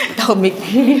 that'll make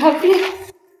me really happy.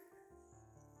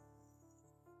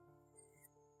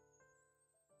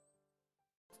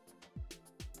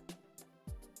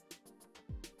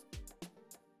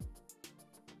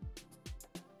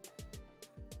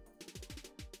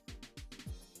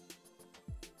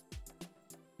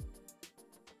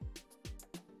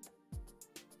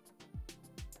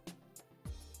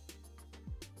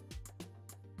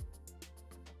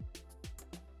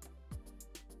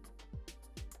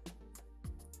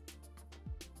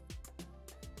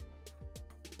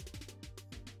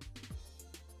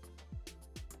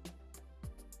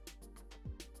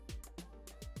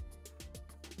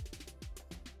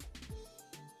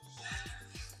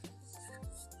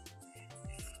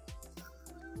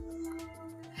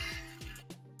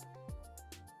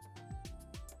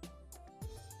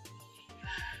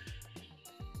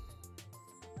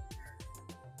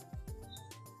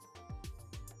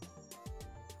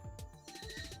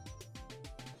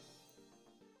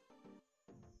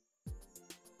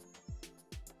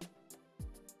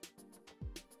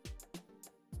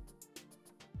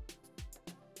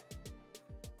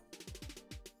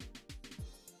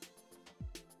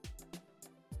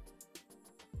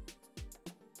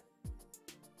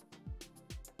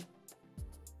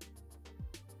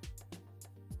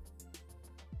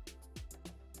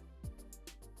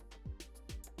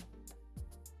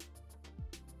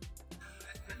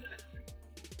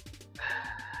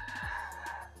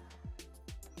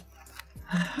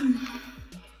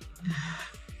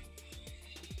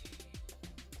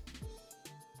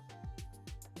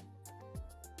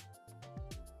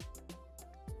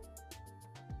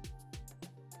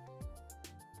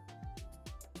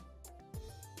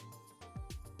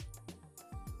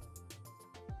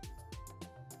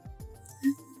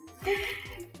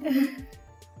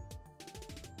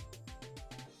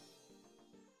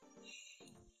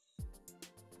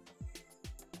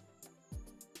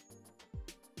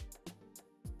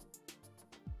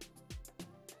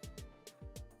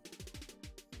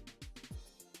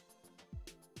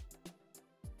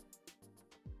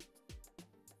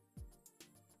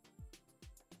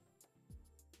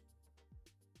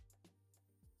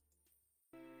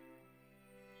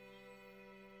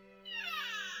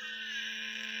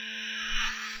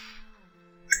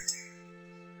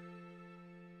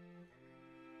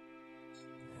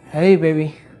 Hey,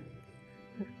 baby.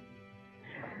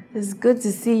 It's good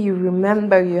to see you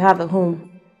remember you have a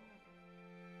home.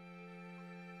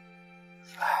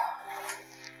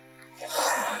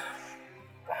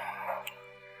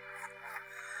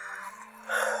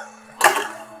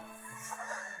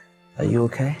 Are you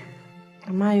okay?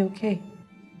 Am I okay?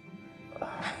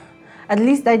 At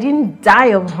least I didn't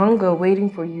die of hunger waiting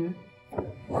for you.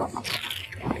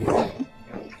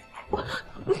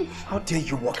 How dare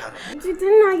you walk out?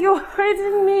 Jidena, you're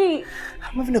hurting me.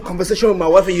 I'm having a conversation with my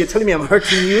wife and you're telling me I'm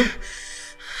hurting you?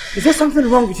 Is there something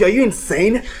wrong with you? Are you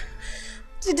insane?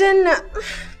 Jidena, let me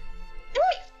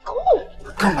go.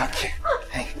 Come back here.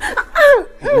 Hey,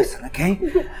 listen, okay?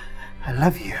 I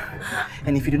love you.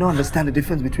 And if you do not understand the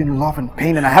difference between love and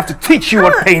pain, then I have to teach you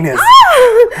what pain is.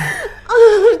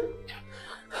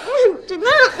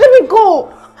 Let me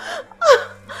go.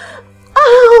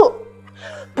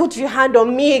 Put your hand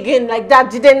on me again like that,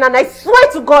 Jiden, and I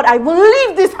swear to God, I will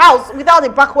leave this house without a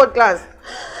backward glance.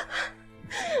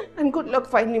 And good luck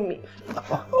finding me.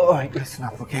 Alright, listen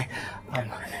up, okay?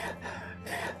 I'm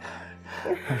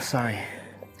sorry.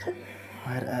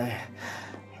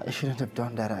 I shouldn't have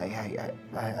done that.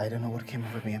 I don't know what came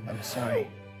over me. I'm sorry.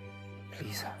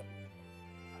 Please.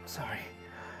 I'm sorry.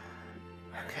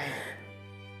 Okay.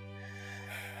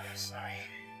 I'm sorry.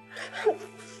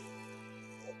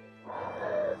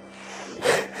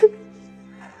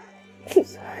 I'm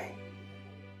sorry.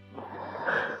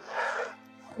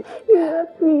 You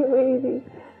left me, lady.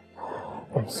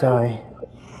 I'm sorry.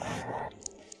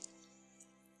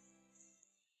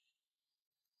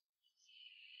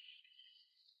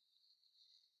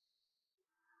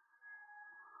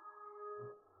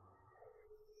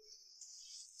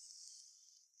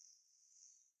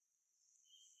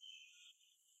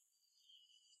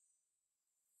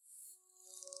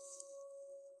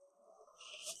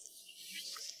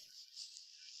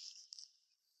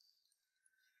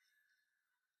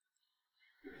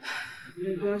 Oh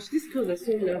my gosh, these clothes are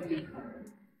so lovely.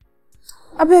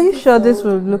 Abby, are you sure this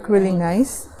will look really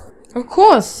nice? Of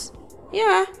course.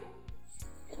 Yeah.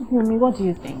 Mommy, what do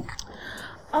you think?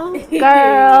 Oh,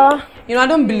 girl. You know, I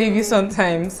don't believe you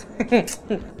sometimes.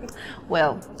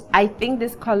 Well, I think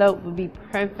this color would be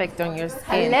perfect on your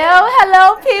skin.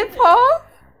 Hello, people.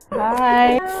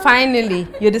 Hi. Finally,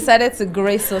 you decided to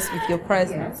grace us with your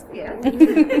presence. Yes.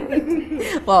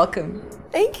 Welcome.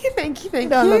 Thank you.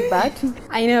 Don't look bad.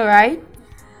 I know, right?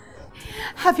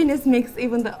 Happiness makes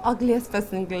even the ugliest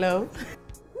person glow.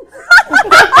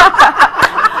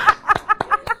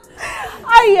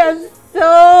 I am so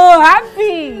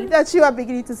happy that you are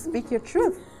beginning to speak your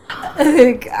truth.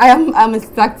 Look, I'm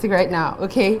ecstatic right now,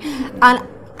 okay? And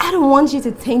I don't want you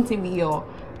to taint it with your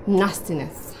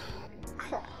nastiness.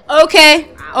 Okay.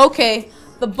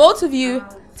 The both of you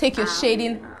take your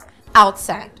shading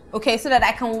outside, okay? So that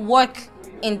I can work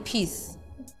in peace.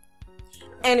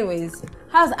 Anyways,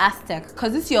 how's Aztec?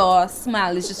 Because this your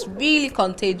smile is just really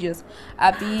contagious.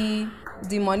 Abby,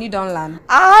 the money don't land.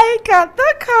 I got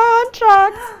the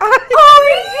contract.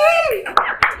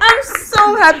 I'm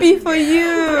so happy for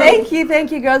you.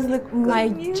 Thank you, girls. Look, my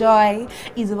joy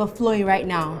is overflowing right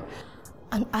now.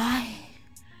 And I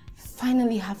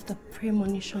finally have the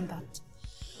premonition that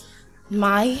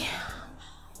my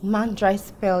man-dry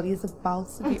spell is about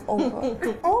to be over.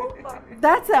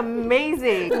 That's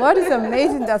amazing. What is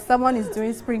amazing that someone is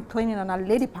doing spring cleaning on our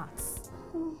lady parts?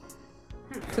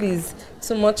 Please,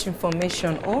 too much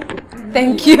information. Oh,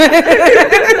 thank you.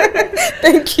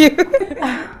 Thank you.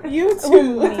 You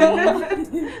too.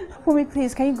 Fumi,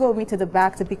 please, can you go with me to the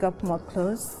back to pick up more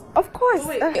clothes? Of course.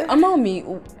 Mommy,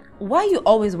 why are you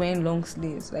always wearing long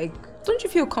sleeves? Like, don't you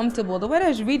feel comfortable? The weather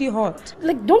is really hot.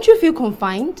 Like, don't you feel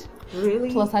confined? Really?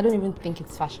 Plus, I don't even think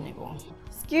it's fashionable.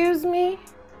 Excuse me?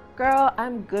 Girl,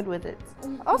 I'm good with it.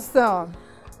 Awesome.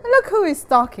 Look who is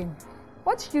talking.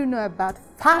 What do you know about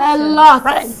fashion? A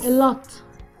lot.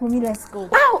 Fumi, let's go.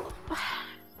 Ow!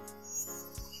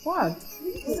 What?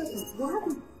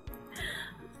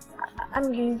 I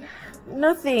mean,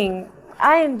 nothing.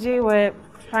 I and Jay were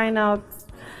trying out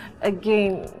a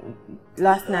game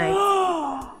last night.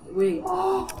 Wait.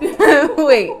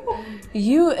 Wait.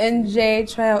 You and Jay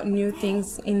try out new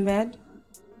things in bed?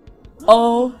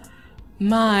 Oh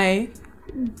my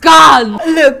God!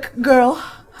 Look, girl.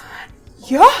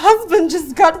 Your husband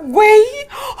just got way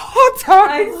hotter.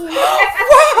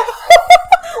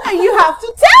 And you have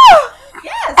to tell.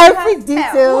 Yes. Every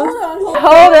detail.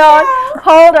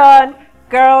 Hold on.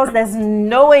 Girls, there's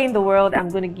no way in the world I'm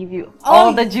going to give you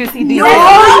all the juicy details.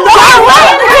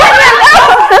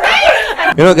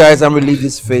 You know, guys, I'm relieved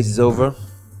this phase is over.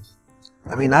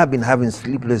 I mean, I've been having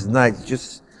sleepless nights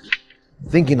just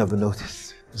thinking of the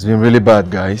notice. It's been really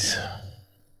bad, guys.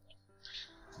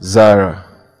 Zara,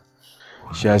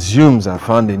 she assumes I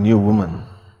found a new woman.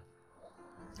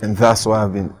 And that's why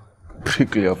I've been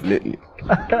prickly of lately.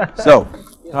 So,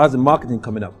 how's the marketing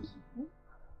coming up?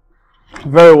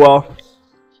 Very well.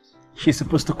 She's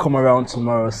supposed to come around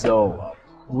tomorrow, so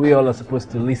we all are supposed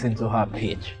to listen to her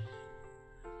pitch.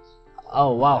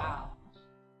 Oh, wow.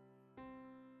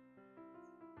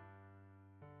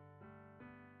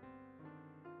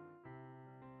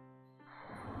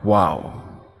 Wow.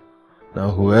 Now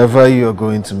whoever you're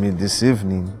going to meet this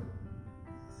evening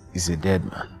is a dead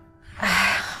man.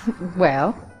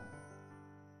 Well,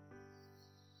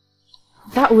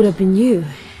 that would have been you.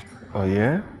 Oh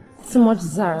yeah? Too much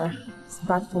Zara. It's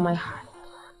bad for my heart.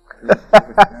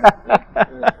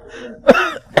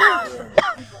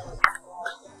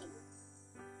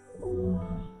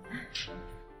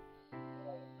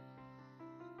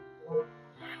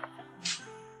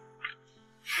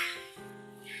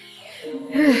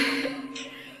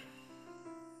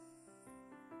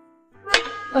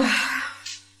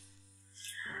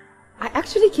 I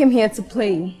actually came here to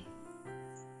play.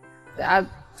 I'm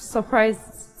surprised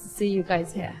to see you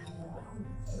guys here.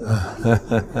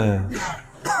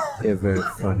 You're very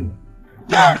funny.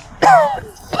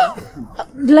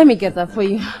 Let me get that for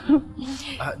you.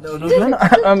 No,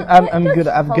 I'm good.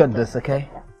 I've got this, okay?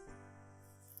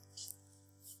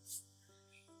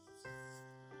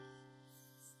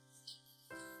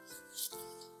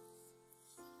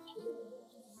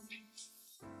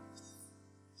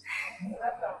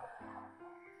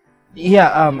 Yeah,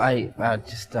 I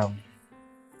just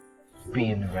be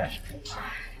in the restroom.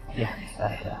 Yeah,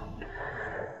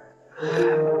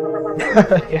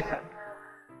 yeah.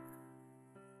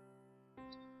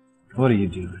 What are you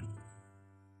doing?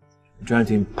 You're trying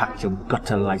to impact your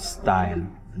gutter lifestyle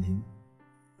on him?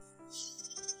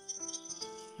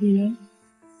 You know,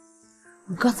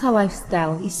 gutter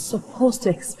lifestyle is supposed to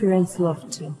experience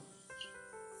love too.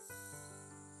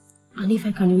 And if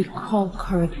I can recall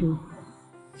correctly,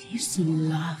 I used to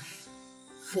love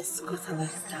this gutter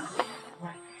lifestyle.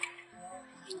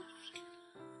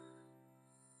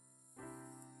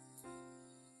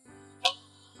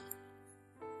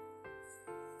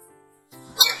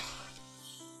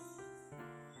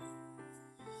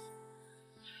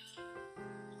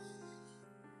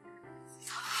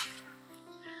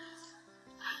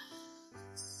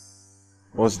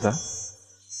 What's that?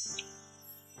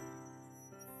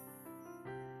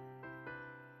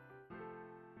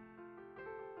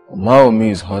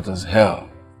 Maomi is hot as hell.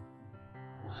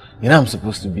 You know I'm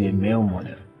supposed to be a male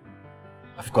model.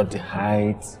 I've got the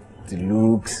height, the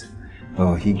looks.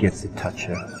 Oh, he gets to touch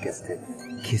her, gets to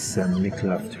kiss her, make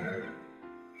love to her.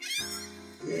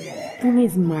 Umi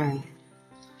is married.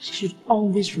 She should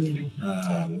always remain.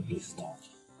 Please stop.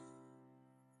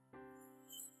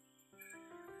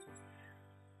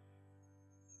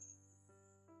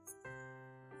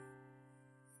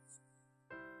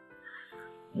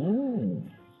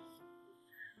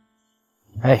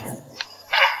 Hey.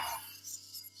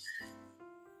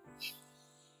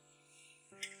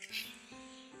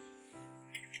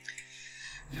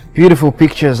 Beautiful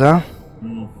pictures, huh?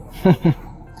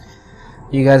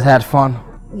 You guys had fun?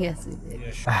 Yes, we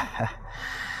did.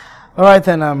 Alright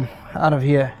then, I'm out of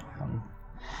here.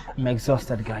 I'm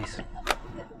exhausted, guys.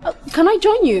 Can I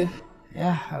join you?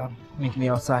 Yeah, meet me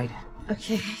outside.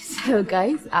 Okay, so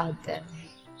guys, out there.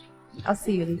 I'll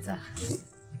see you later.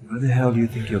 Where the hell do you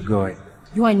think you're going?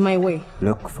 You are in my way.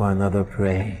 Look for another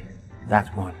prey.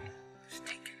 That one.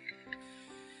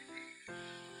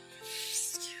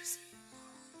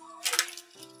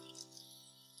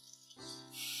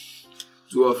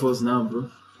 Two of us now, bro.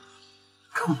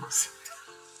 Come on.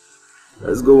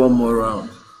 Let's go one more round.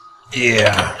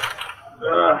 Yeah.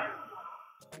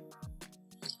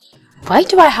 Why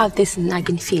do I have this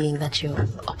nagging feeling that you're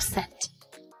upset?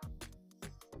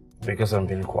 Because I'm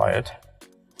being quiet.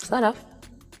 Sort of.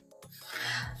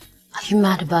 Are you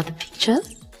mad about the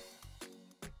pictures?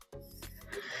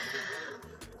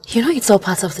 You know it's all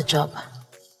part of the job.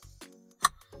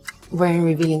 Wearing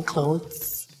revealing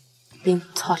clothes, being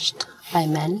touched by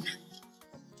men.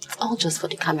 It's all just for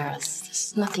the cameras.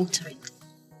 There's nothing to it.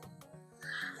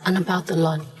 And about the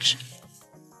lunch.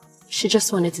 She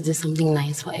just wanted to do something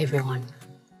nice for everyone.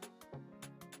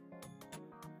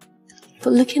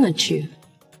 But looking at you,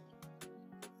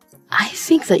 I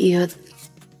think that you're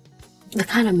the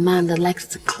kind of man that likes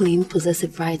to claim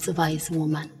possessive rights over his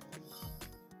woman.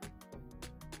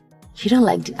 You don't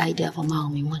like the idea of a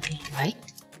Maomi modeling, right?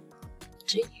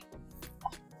 Do you?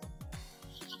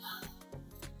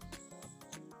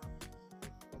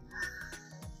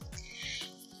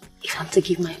 If I'm to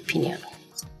give my opinion,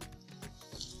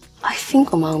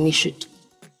 think Omaomi should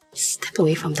step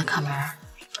away from the camera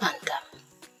and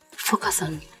focus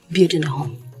on building a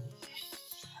home.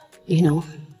 You know,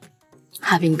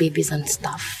 having babies and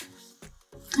stuff.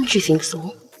 Don't you think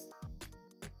so?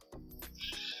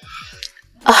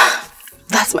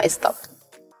 That's my stop.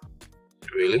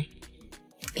 Really?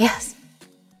 Yes.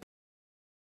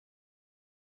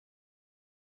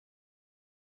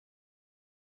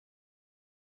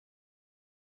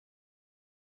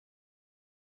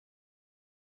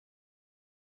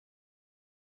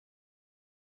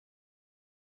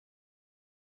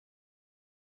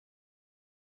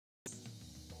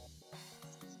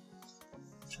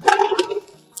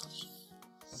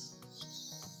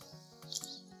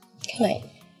 Can I?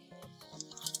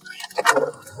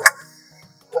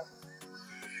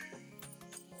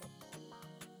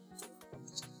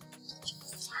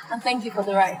 And thank you for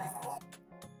the ride.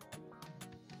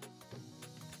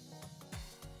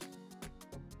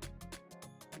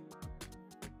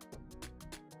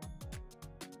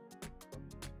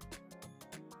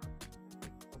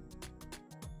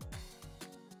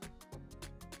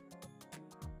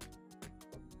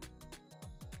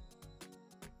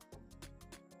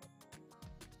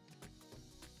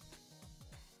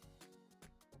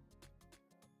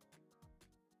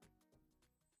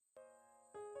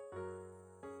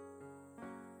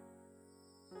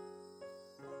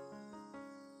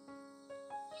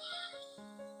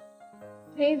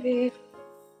 Hey, babe.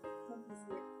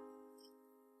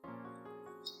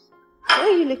 What are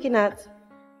you looking at?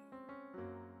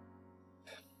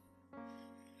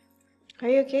 Are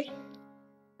you okay?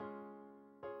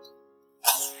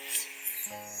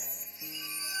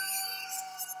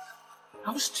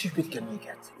 How stupid can you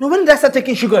get? No, when did I start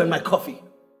taking sugar in my coffee?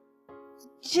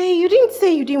 Jay, you didn't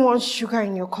say you didn't want sugar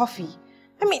in your coffee.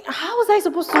 I mean, how was I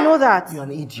supposed to know that? You're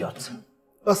an idiot.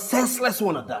 A senseless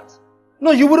one at that. No,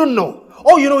 you wouldn't know.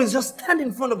 All you know is just stand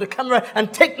in front of the camera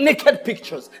and take naked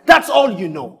pictures. That's all you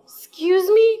know. Excuse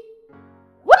me?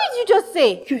 What did you just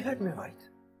say? You heard me right.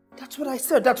 That's what I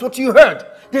said. That's what you heard.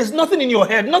 There's nothing in your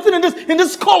head. Nothing in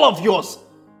this skull of yours.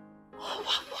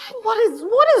 What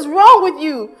is wrong with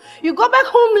you? You got back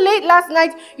home late last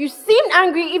night. You seemed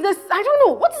angry. If there's, I don't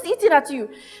know, what is eating at you?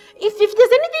 If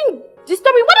there's anything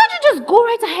disturbing, why don't you just go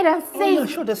right ahead and say? Oh, no,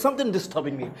 sure, there's something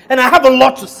disturbing me. And I have a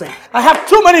lot to say. I have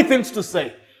too many things to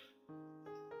say.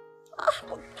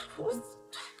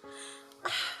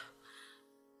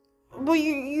 But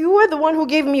you were the one who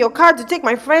gave me your card to take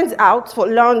my friends out for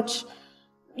lunch.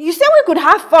 You said we could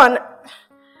have fun.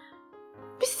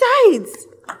 Besides,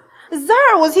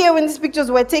 Zara was here when these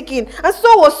pictures were taken, and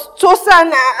so was Tosa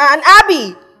and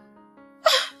Abby.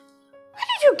 Where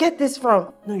did you get this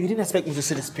from? No, you didn't expect me to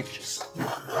see these pictures.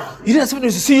 You didn't expect me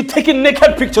to see you taking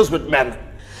naked pictures with men.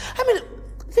 I mean,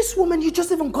 this woman, you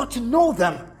just even got to know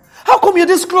them. How come you're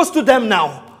this close to them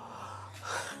now?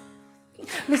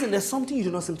 Listen, there's something you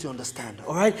do not seem to understand,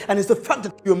 alright? And it's the fact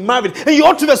that you're married, and you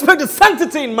ought to respect the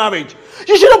sanctity in marriage.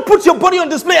 You shouldn't put your body on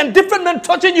display and different men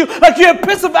touching you like you're a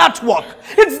piece of artwork.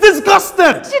 It's disgusting.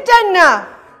 Jidenna,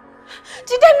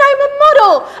 I'm a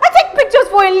model. I take pictures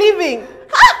for a living.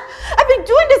 I've been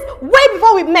doing this way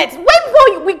before we met, way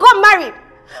before we got married.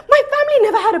 My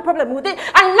family never had a problem with it,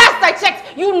 and last I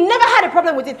checked, you never had a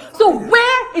problem with it. So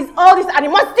where is all this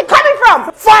animosity coming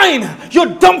from? Fine! Your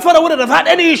dumb father wouldn't have had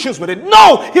any issues with it.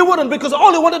 No, he wouldn't, because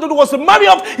all he wanted to do was to marry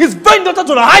off his vain daughter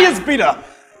to the highest bidder.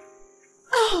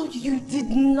 Oh, you did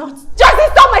not just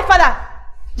insult my father!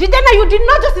 Jidenna, you did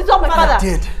not just insult my father!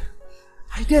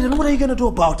 I did, and what are you going to do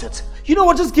about it? You know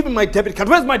what, just give me my debit card.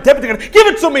 Where's my debit card? Give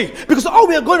it to me! Because all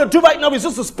we are going to do right now is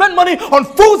just to spend money on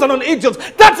fools and on idiots.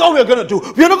 That's all we are going to do.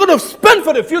 We are not going to spend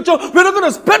for the future. We're not going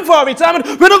to spend for our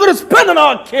retirement. We're not going to spend on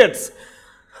our kids.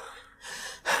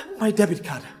 My debit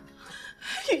card.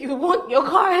 You want your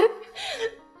card?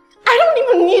 I don't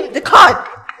even need the card.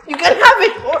 You can have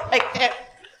it for like that.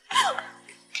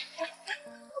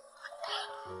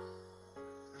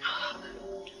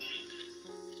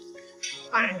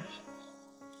 Fine.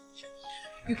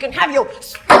 You can have your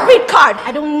stupid card.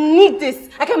 I don't need this.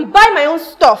 I can buy my own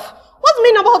stuff. What's the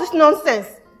meaning of all this nonsense?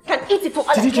 I can eat it for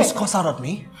all Did you just cuss out at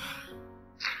me?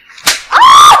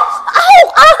 Ow!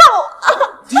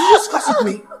 Ow! Did you just cuss at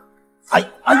me?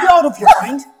 Are you out of your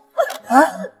mind?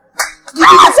 Huh? Did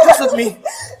you just cuss at me?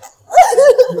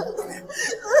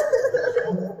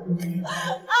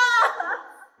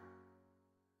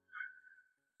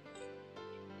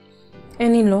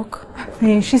 Any luck?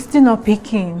 Yeah, she's still not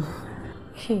picking.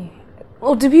 Okay.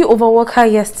 Oh, did we overwork her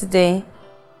yesterday?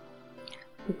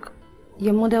 Look,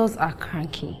 your models are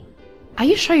cranky. Are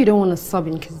you sure you don't want to sub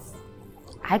in? Because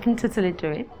I can totally do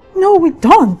it. No, we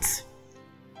don't.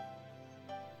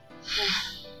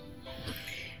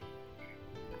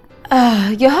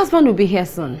 Your husband will be here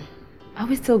soon. Are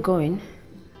we still going?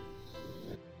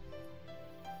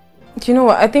 Do you know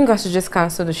what? I think I should just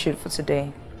cancel the shoot for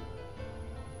today.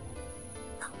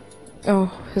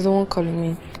 Oh, he's the one calling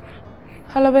me.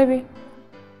 Hello, baby.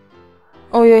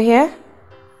 Oh, you're here?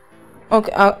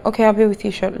 Okay, I'll be with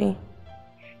you shortly.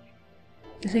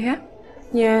 Is he here?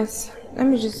 Yes. Let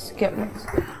me just get my...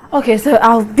 Okay, so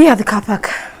I'll be at the car park.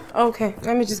 Okay,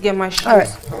 let me just get my shoes. Alright.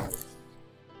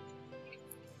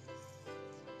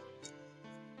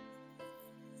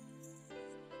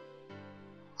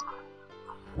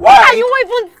 What are you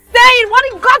even saying?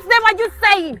 What in God's name are you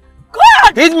saying?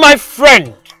 God! He's my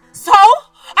friend. So?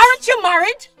 Aren't you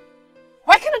married?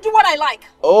 Why can't I do what I like?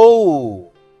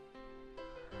 Oh.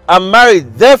 I'm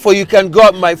married, therefore you can go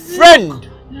out, my friend.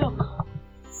 Look.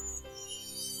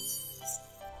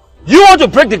 You want to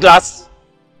break the glass?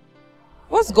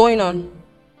 What's going on?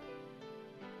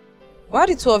 Why are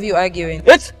the two of you arguing?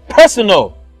 It's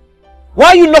personal. Why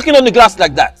are you knocking on the glass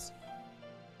like that?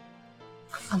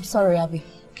 I'm sorry, Abby.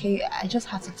 Okay, I just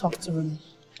had to talk to Rumi.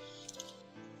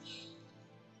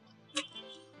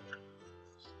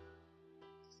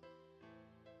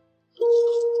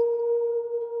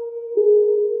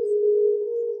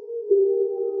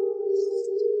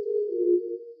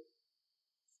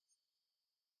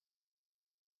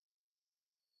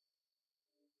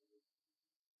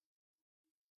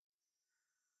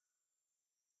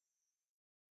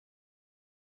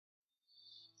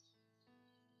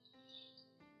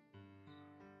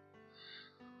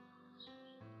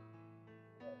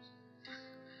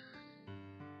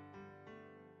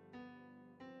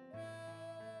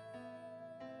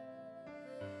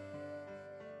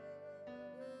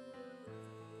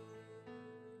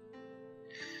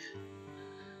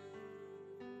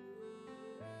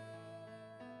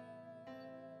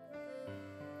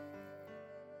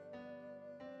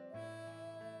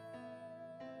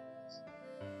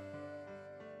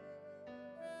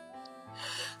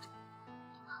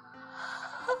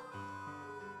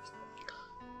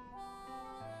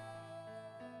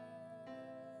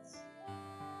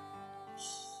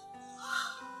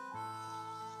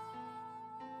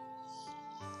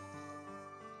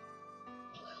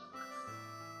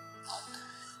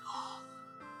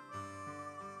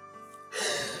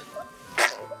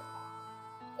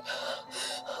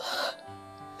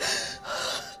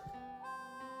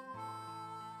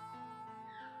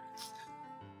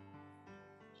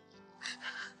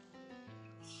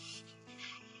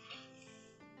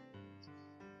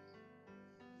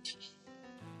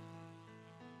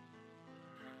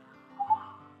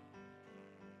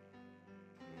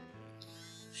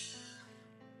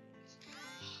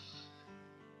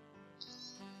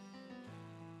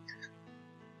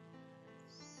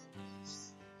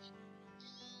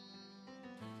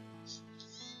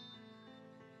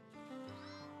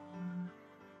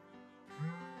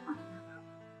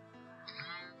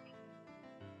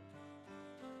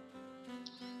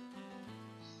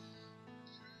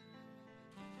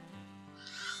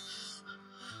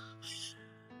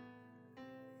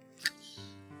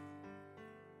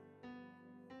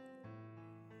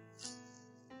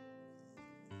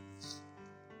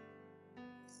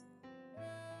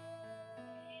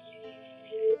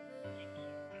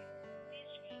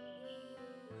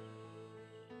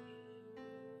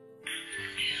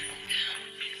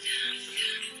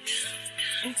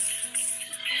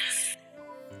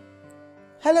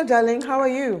 Hello, darling. How are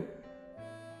you?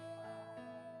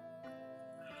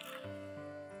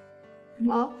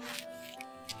 Mom,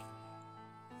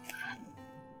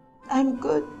 I'm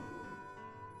good.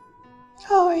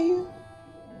 How are you?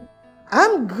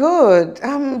 I'm good.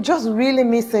 I'm just really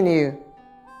missing you.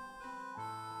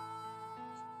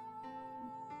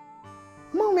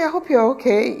 Mommy, I hope you're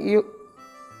okay.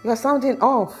 You're sounding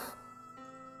off.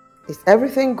 Is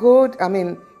everything good? I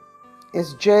mean,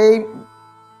 is Jay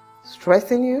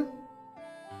stressing you?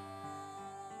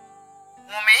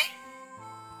 Mommy?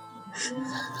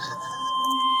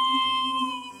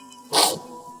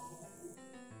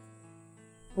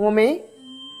 Mommy?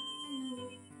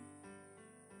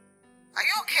 Are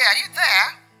you okay? Are you there?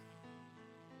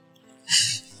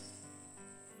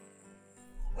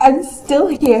 I'm still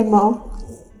here, Mom.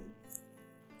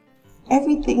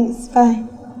 Everything is fine.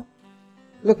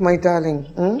 Look, my darling,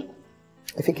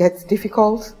 if it gets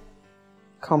difficult,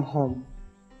 come home.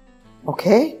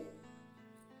 Okay?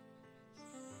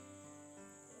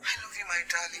 I love you, my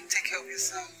darling. Take care of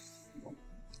yourself.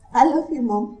 I love you,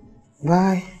 Mom.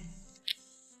 Bye.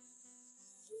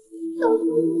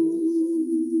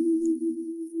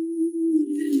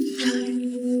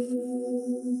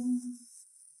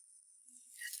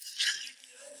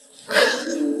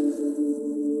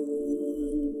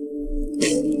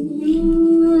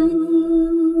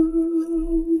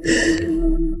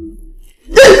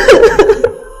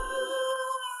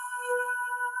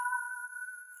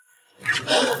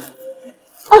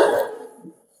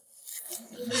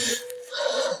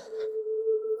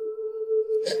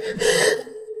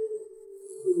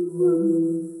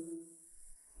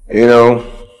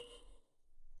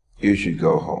 you should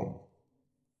go home.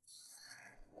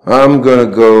 I'm gonna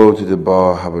go to the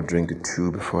bar, have a drink or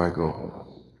two before I go home.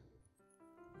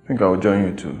 I think I'll join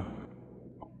you too.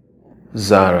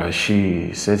 Zara,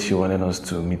 she said she wanted us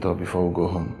to meet up before we go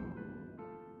home.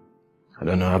 I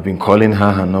don't know, I've been calling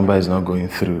her, her number is not going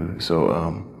through. So,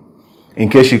 in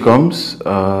case she comes,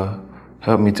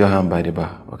 help me tell her by the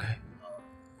bar, okay?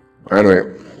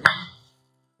 Anyway.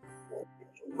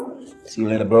 See you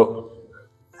later, bro.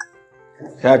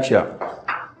 Catch ya.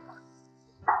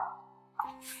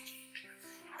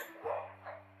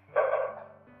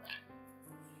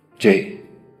 Jay,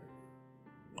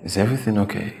 is everything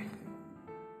okay?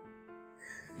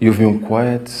 You've been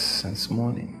quiet since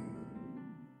morning.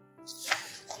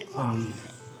 I'm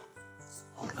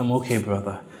okay,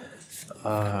 brother.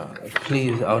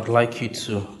 Please, I would like you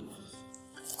to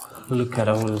look at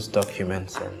all those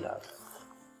documents and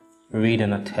read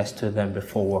and attest to them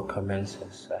before work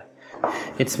commences.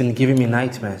 It's been giving me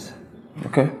nightmares.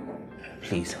 Okay.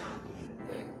 Please.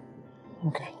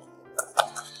 Okay.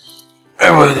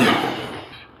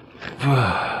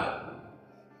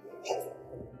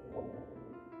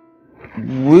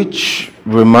 Which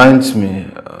reminds me,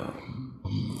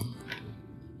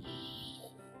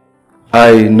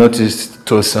 I noticed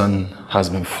Tosan has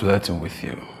been flirting with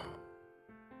you.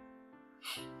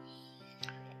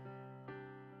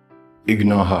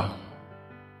 Ignore her.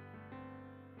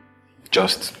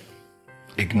 Just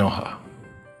ignore her.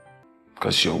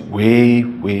 Because you're way,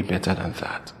 way better than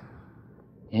that.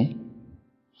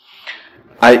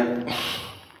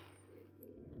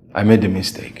 I made a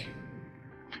mistake.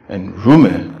 And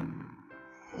Rume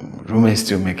is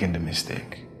still making the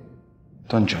mistake.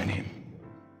 Don't join him.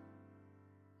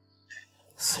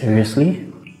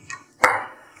 Seriously?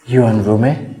 You and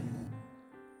Rume?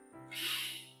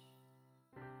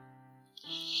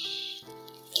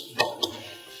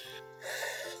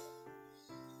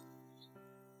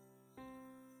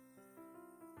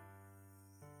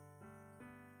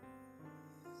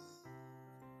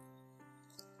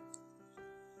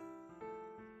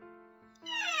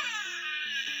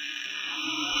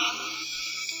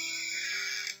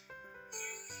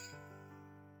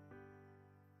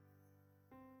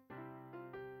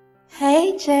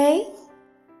 Hey, Jay.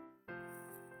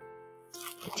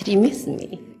 Did you miss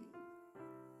me?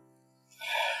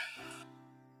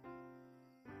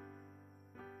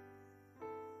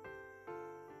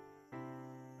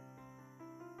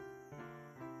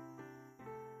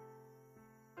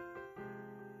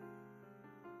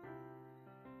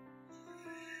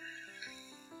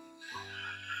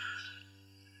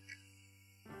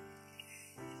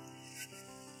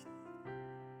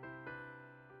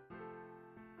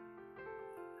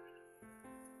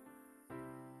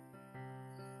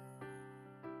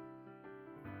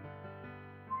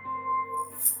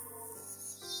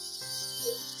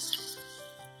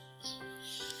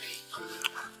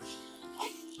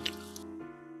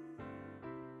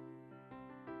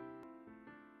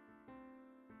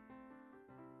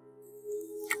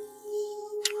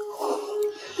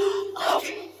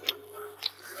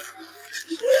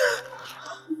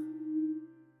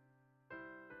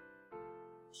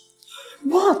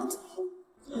 What?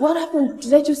 What happened?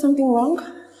 Did I do something wrong?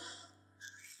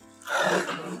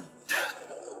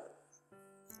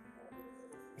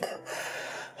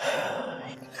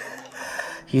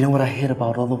 You know what I hate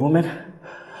about other women?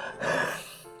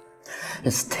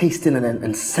 It's tasting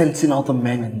and sensing all the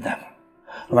men in them.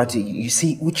 Right? You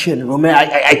see Uche and Rome,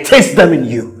 I taste them in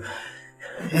you.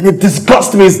 And it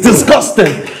disgusts me, it's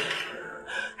disgusting.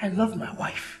 I love my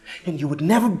wife. And you would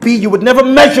never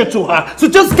measure to her. So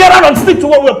just get out and stick to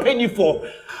what we're paying you for.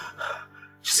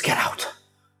 Just get out.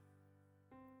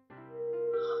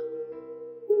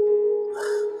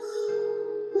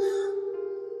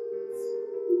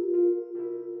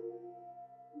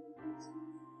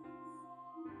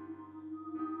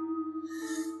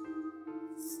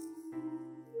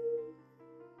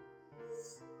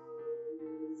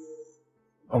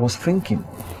 I was thinking,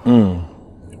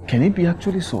 can it be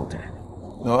actually sorted?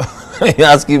 No, you're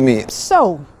asking me.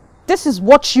 So, this is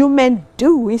what you men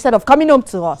do instead of coming home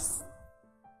to us.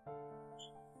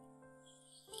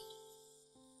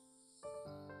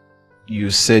 You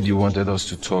said you wanted us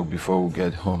to talk before we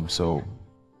get home, so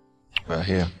we're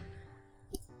here.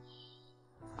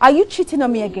 Are you cheating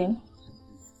on me again?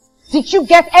 Did you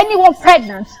get anyone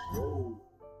pregnant?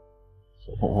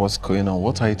 What's going on?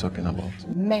 What are you talking about?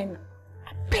 Men.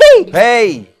 Pig!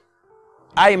 Hey!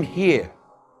 I am here.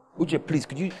 Uche, please,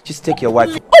 could you just take your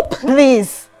wife? Oh,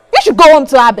 please! You should go home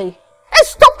to Abbey. and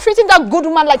stop treating that good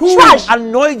woman like trash. Who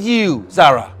annoyed you,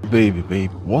 Zara? Baby,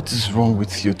 what is wrong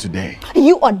with you today?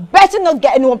 You had better not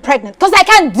get anyone pregnant, because I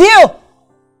can't deal.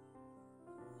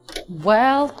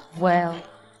 Well, well.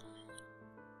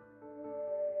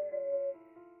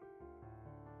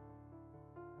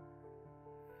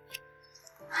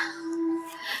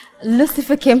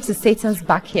 Lucifer came to Satan's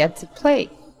backyard to play.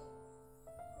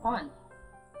 Fun.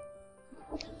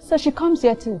 So she comes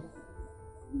here too.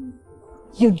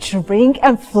 You drink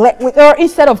and flirt with her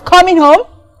instead of coming home?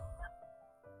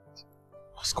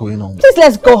 What's going on? Please,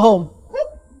 let's go home.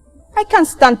 I can't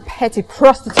stand petty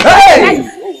prostitutes. Hey!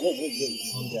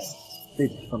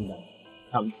 Please, calm down.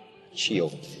 Come,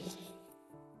 chill.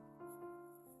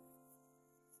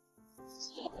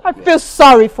 I feel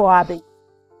sorry for Abby.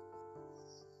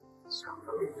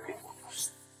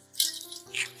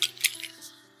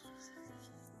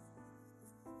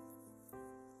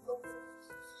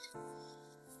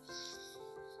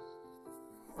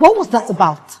 What was that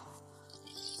about?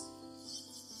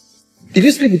 Did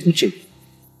you sleep with Uche?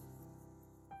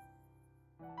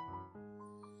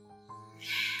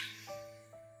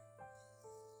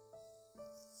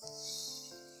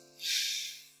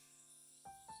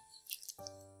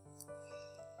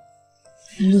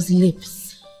 Those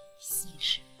lips.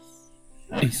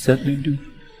 I certainly do. Do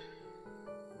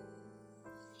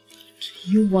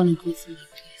you want to go to my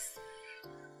place?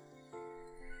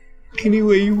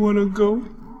 Anywhere you want to go.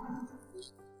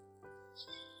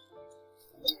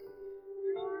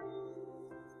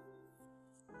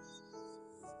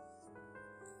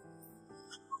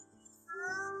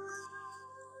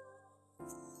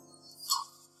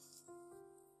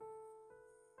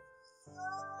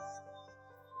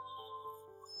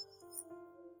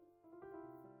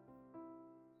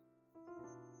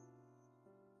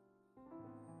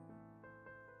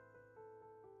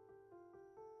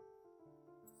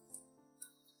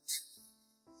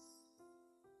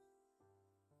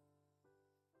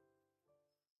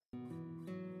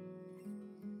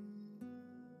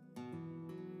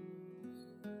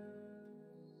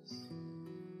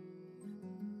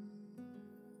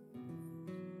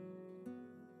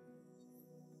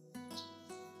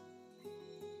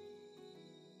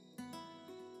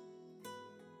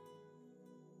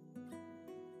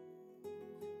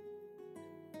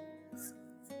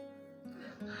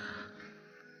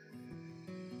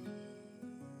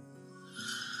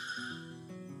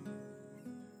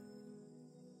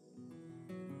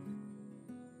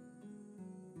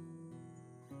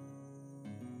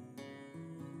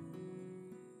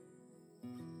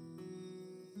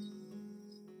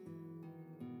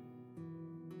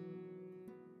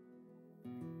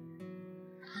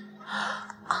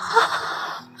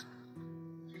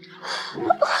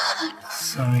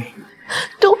 Sorry.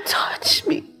 Don't touch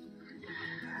me.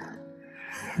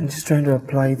 I'm just trying to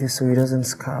apply this so it doesn't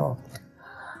scar up.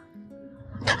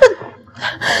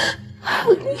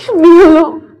 Leave me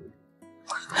alone.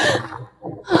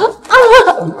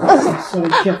 Sorry,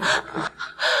 Jeff.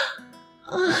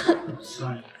 I'm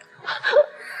sorry.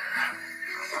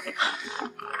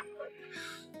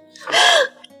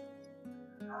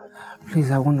 Please,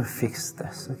 I want to fix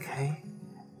this, okay?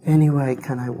 Any way I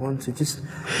can, I want to. Just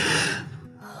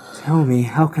tell me,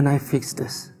 how can I fix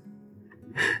this?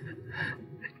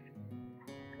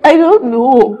 I don't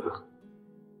know.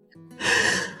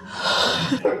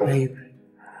 Babe.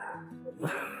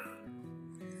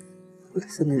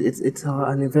 Listen, it's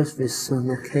our anniversary soon,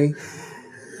 okay?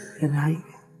 And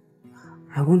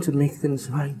I want to make things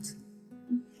right.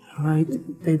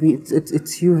 Right? Baby,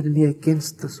 it's you and me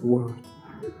against this world.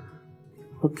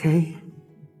 Okay?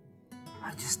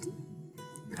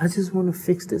 I just want to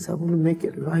fix this. I want to make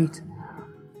it right.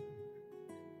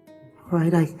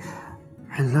 Right?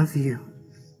 I love you.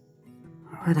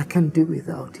 Right? I can't do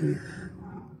without you.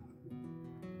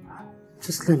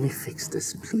 Just let me fix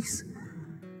this, please.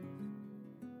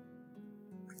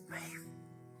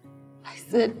 I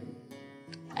said,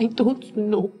 I don't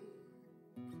know.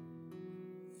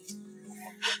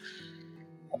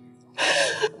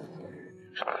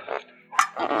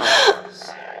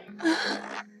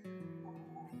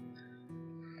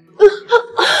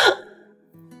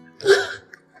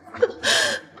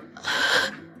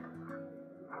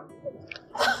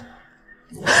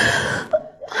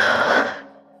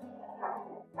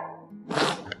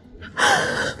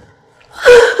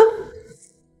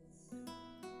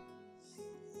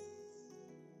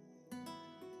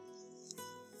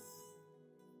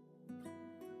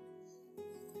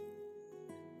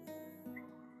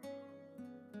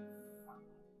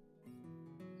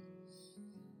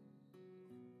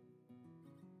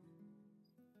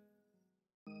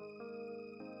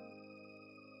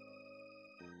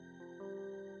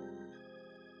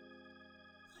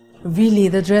 Really,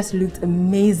 the dress looked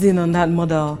amazing on that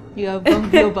model. You are born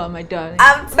global, my darling.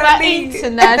 I'm telling you.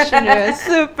 International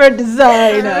super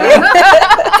designer.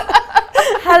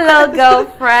 Hello,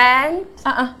 girlfriend.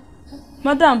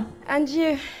 Madam. And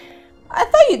you? I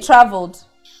thought you traveled.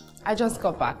 I just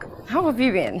got back. How have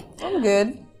you been? I'm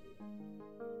good.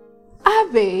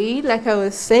 Abby, like I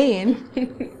was saying,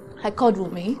 I called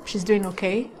Wumi. She's doing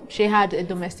okay. She had a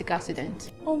domestic accident.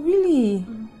 Oh, really?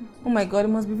 Oh my God, it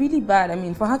must be really bad. I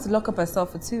mean, for her to lock up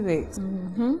herself for 2 weeks.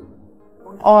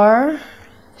 Or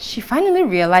she finally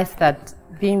realized that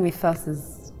being with us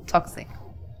is toxic.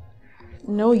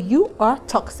 No, you are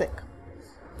toxic.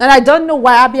 And I don't know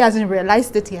why Abby hasn't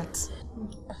realized it yet.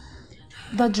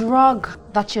 The drug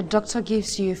that your doctor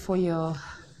gives you for your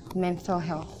mental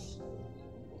health,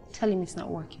 tell him it's not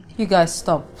working. You guys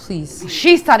stop, please.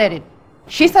 She started it.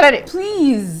 She started it.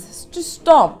 Please, just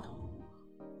stop.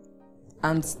 I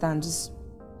understand, just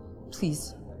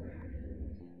please.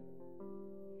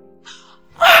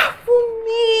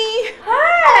 Wumi!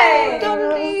 Hi!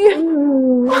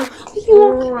 Darling! Are you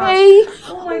okay?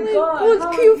 Oh my God. Look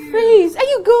at your face. Are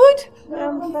you good?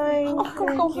 I'm fine. Oh,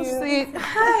 come over, sit.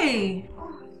 Hi!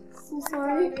 So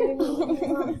sorry.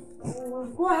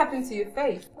 What happened to your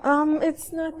face?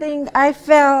 It's nothing. I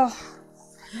fell.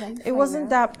 It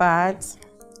wasn't that bad.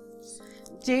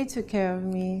 Jay took care of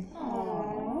me.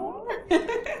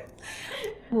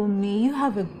 Wumi, you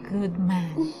have a good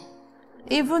man.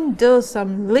 Even though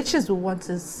some leeches will want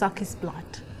to suck his blood.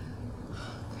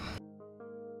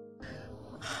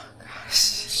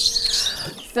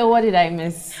 So what did I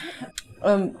miss?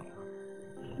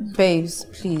 Babes,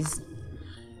 please.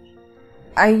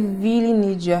 I really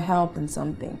need your help in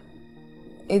something.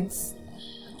 It's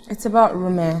about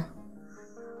Rume.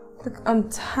 Look, I'm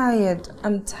tired.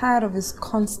 I'm tired of his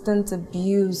constant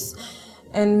abuse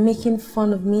and making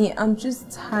fun of me. I'm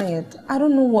just tired. I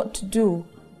don't know what to do.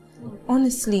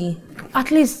 Honestly.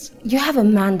 At least you have a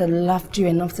man that loved you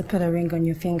enough to put a ring on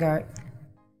your finger.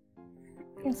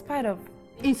 In spite of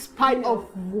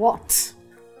what?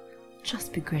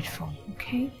 Just be grateful,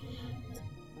 okay?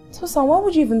 Tosan, why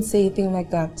would you even say a thing like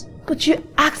that? But you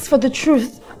asked for the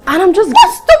truth, and I'm just...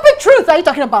 What stupid truth are you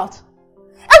talking about?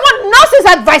 And what nonsense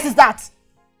advice is that?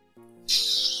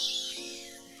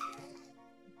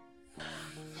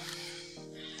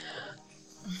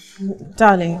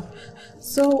 Darling,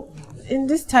 so in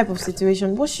this type of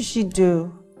situation, what should she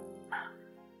do?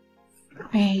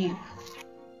 Babe,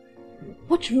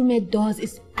 what Rume does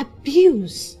is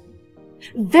abuse.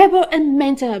 Verbal and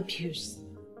mental abuse.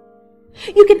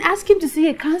 You can ask him to see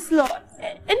a counselor,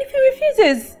 and if he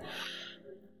refuses,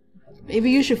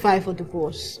 maybe you should file for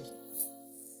divorce.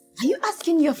 Are you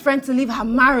asking your friend to leave her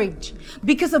marriage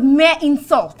because of mere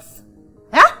insults?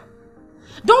 Huh?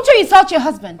 Don't you insult your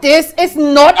husband? This is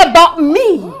not about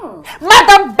me.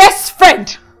 Madam best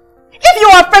friend. If you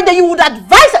were a friend, then you would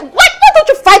advise her. Why don't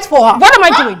you fight for her? What am I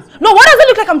doing? No, what does it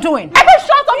look like I'm doing? I can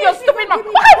shut up your stupid mouth.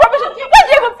 What kind of rubbish? Where did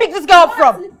you even pick this girl up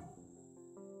from?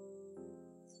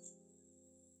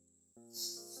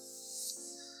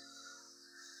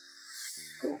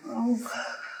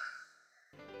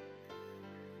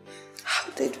 How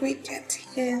did we get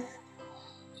here?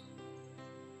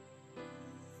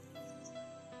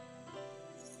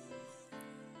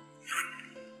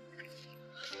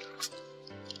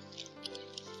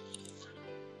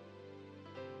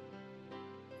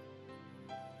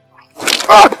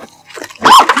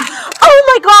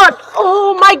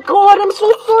 Oh my god, I'm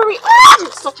so sorry.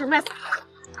 It's such a mess.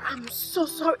 I'm so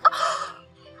sorry.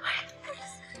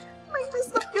 I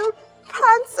messed up your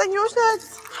pants and your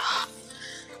shirts.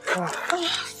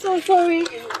 So sorry.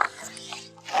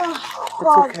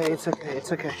 It's okay.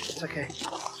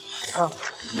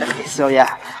 Okay, so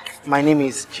yeah, my name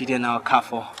is Chidena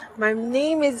Okafo. My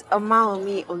name is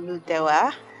Amaomi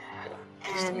Oludewa.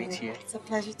 Nice to meet you. It's a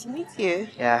pleasure to meet you.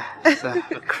 Yeah, it's a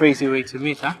crazy way to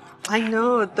meet, huh? I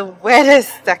know, the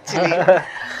weirdest actually.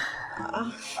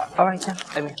 Alright,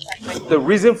 then. The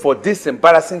reason for this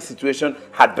embarrassing situation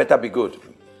had better be good.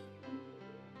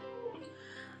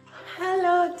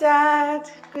 Hello, Dad.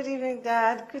 Good evening,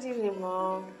 Dad. Good evening,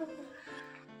 Mom.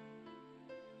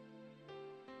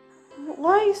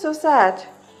 Why are you so sad?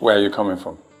 Where are you coming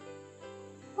from?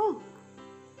 Oh,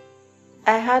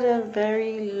 I had a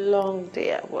very long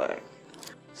day at work.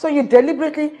 So you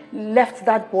deliberately left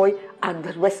that boy at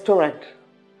the restaurant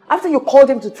after you called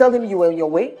him to tell him you were on your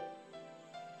way?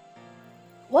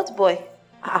 What boy?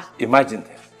 Imagine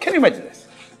this. Can you imagine this?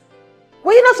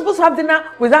 Were you not supposed to have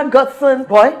dinner with that godson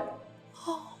boy?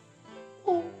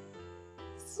 Oh,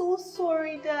 so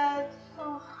sorry, Dad.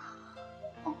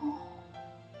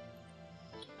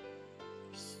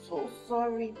 so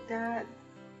sorry, Dad.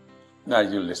 Now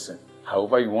you listen.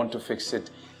 However you want to fix it,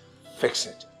 fix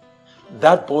it.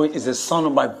 That boy is the son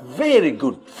of my very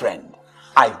good friend.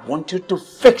 I want you to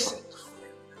fix it.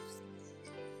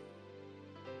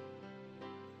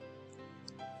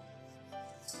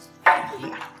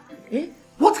 Eh?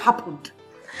 What happened?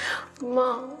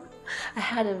 Mom, I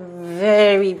had a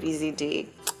very busy day.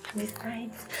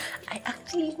 Besides, I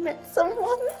actually met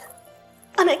someone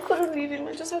and I couldn't leave him.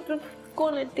 I just had to go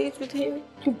on a date with him.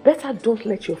 You better don't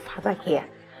let your father hear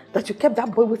that you kept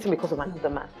that boy with him because of another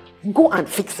man. Go and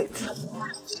fix it.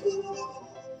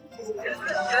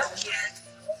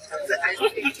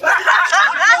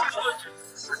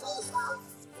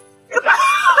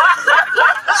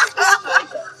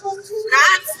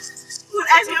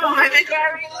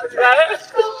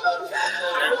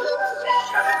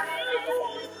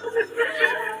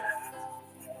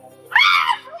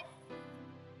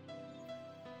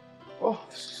 Oh,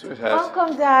 sweetheart.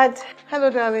 Welcome, Dad. Hello,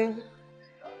 darling.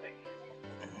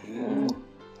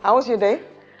 How was your day?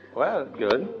 Well,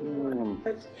 good.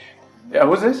 Yeah,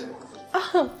 who's this?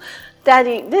 Oh,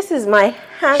 Daddy, this is my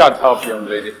hand. Shut up, young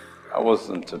lady. I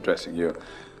wasn't addressing you.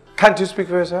 Can't you speak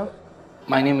for yourself?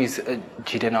 My name is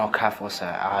Jidena Okafo, sir.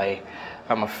 I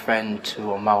am a friend to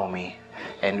Omaomi,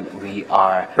 and we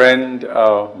are... Friend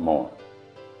more.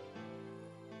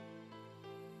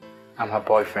 I'm her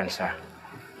boyfriend, sir.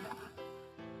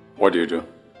 What do you do?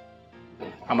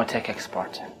 I'm a tech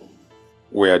exporter.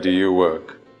 Where do you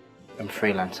work? I'm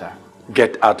freelancer.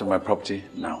 Get out of my property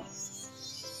now.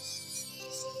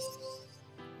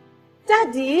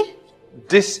 Daddy?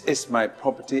 This is my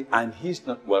property and he's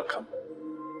not welcome.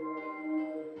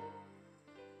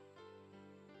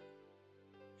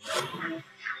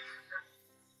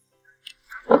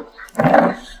 Don't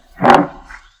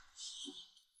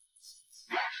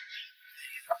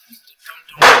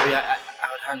worry, I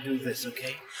would handle this,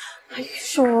 okay? Are you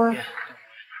sure? Yeah.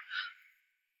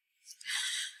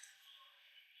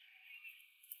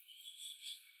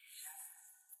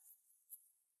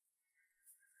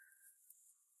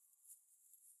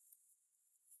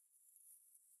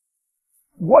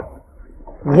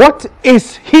 What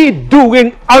is he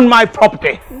doing on my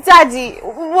property? Daddy,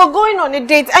 we're going on a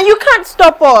date and you can't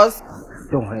stop us.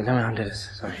 Don't worry, let me handle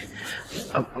this. Sorry.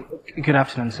 Good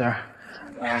afternoon, sir.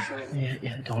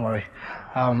 Yeah, don't worry.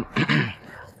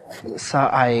 Sir,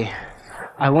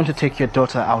 I want to take your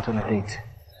daughter out on a date.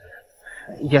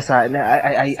 Yes, I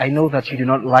know that you do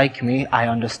not like me. I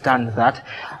understand that.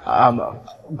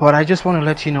 But I just want to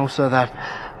let you know, sir, that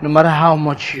no matter how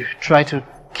much you try to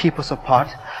keep us apart,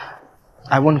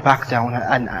 I won't back down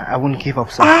and I won't give up,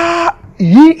 sir.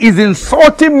 He is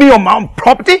insulting me on my own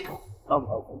property?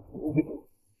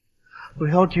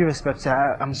 With all due respect,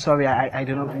 sir, I'm sorry, I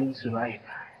do not mean to.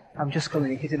 I'm just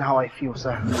communicating how I feel,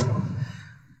 sir.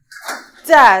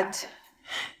 Dad,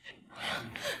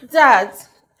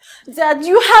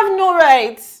 you have no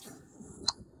rights.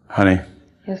 Honey.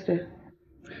 Yes, dear.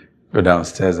 Go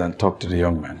downstairs and talk to the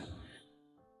young man.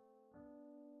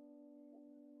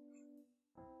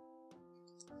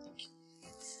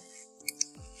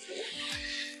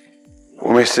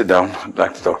 We may sit down. I'd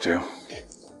like to talk to you.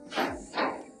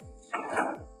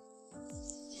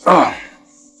 Oh.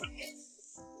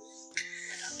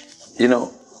 You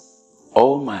know,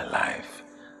 all my life,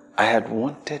 I had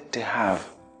wanted to have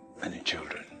many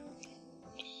children.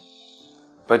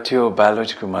 But your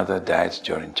biological mother died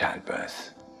during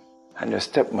childbirth, and your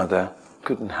stepmother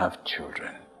couldn't have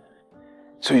children.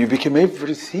 So you became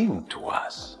everything to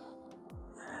us.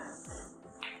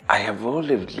 I have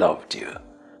always loved you,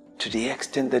 to the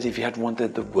extent that if you had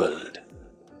wanted the world,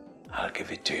 I'll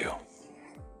give it to you.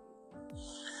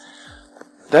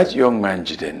 That young man,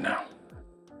 Jidena,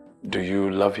 do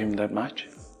you love him that much?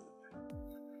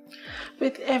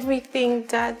 With everything,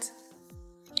 Dad.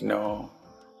 No.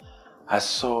 I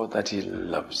saw that he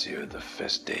loves you the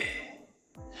first day.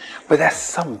 But there's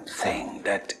something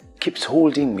that keeps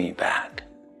holding me back.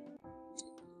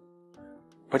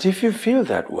 But if you feel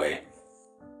that way,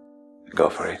 go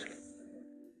for it.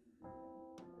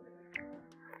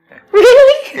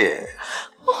 Really? Yeah.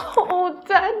 Oh,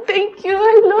 Dad, thank you.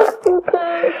 I love you,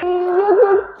 Dad. You're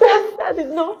the best dad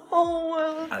in the whole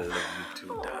world. I love you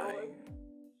too, darling.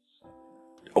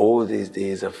 All these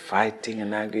days of fighting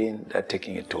and arguing, they're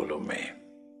taking a toll on me.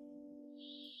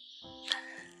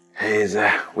 He's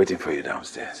waiting for you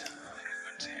downstairs.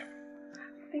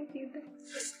 Thank you,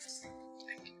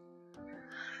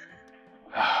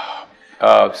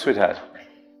 Dad. Sweetheart.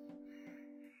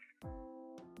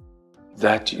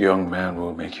 That young man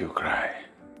will make you cry.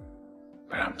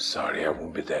 But I'm sorry, I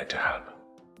won't be there to help.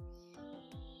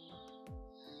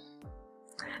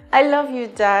 I love you,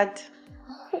 Dad.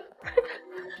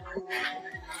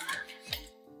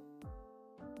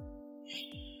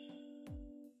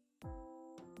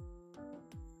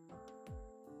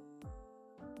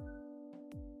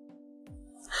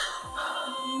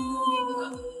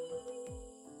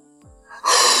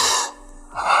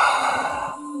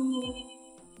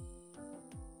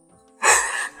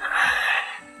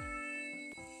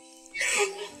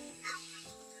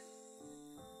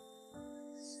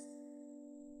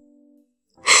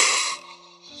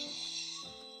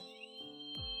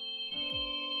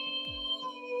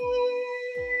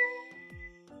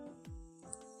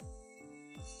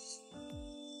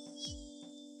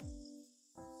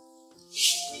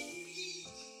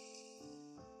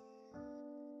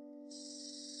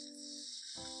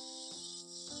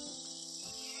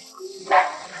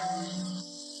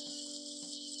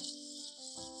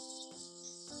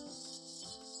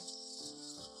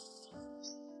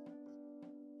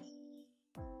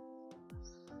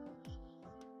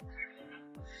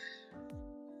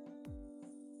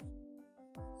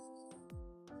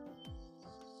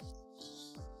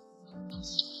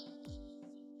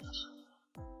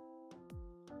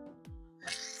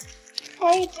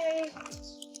 Hey, Jay.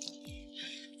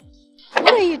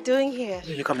 What are you doing here?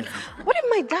 Where are you coming from? What if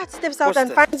my dad steps out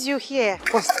and finds you here?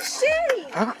 What's this? Jay!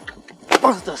 Huh?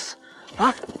 What's this?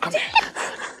 Huh? Come here.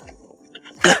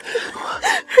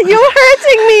 You're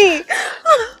hurting me!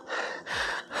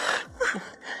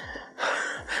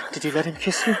 Did you let him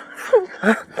kiss you?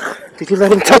 Huh? Did you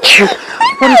let him touch you?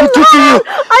 What did he do to you?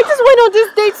 I just went on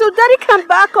this date so Daddy can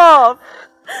back off.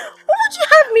 What would you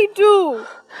have me do?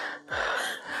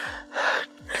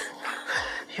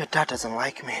 Your dad doesn't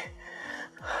like me.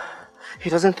 He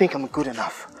doesn't think I'm good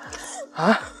enough.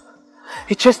 Huh?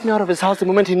 He chased me out of his house the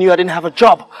moment he knew I didn't have a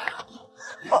job.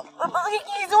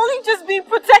 He's only just being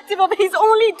protective of his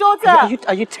only daughter.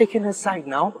 Are you taking his side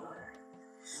now?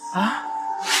 Huh?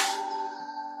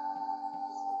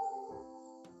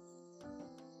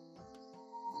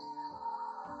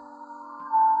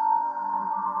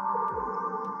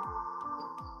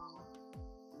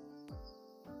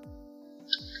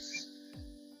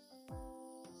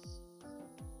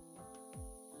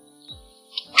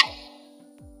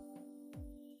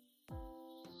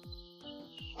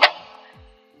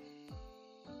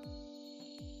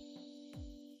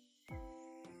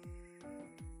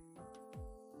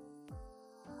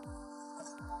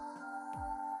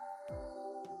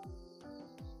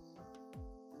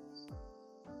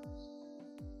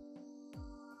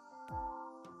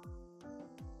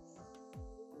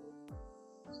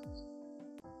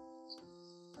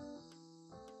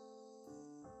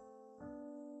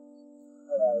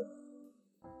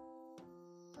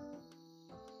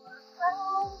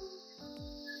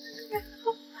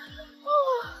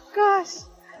 Gosh,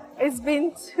 it's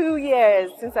been 2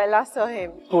 years since I last saw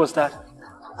him. Who was that?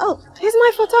 Oh, he's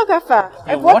my photographer. Your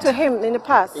I've worked what? with him in the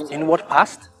past. In what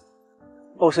past?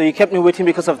 Oh, so you kept me waiting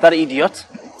because of that idiot?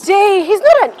 Jay, he's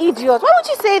not an idiot. Why would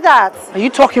you say that? Are you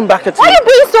talking back at me? Why are you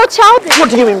being so childish? What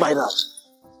do you mean by that?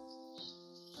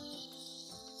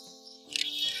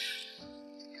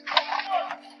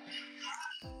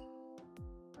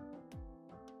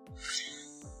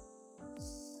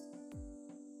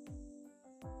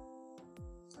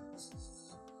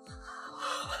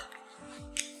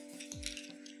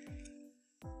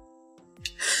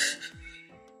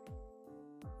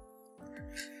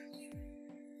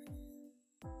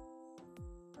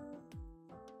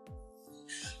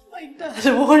 My dad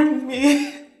warned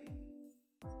me.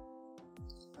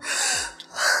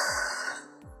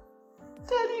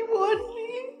 Daddy warned me.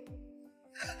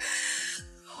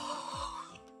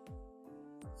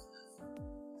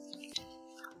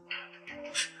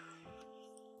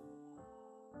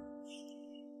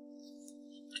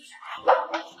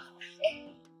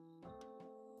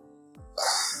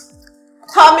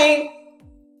 Coming.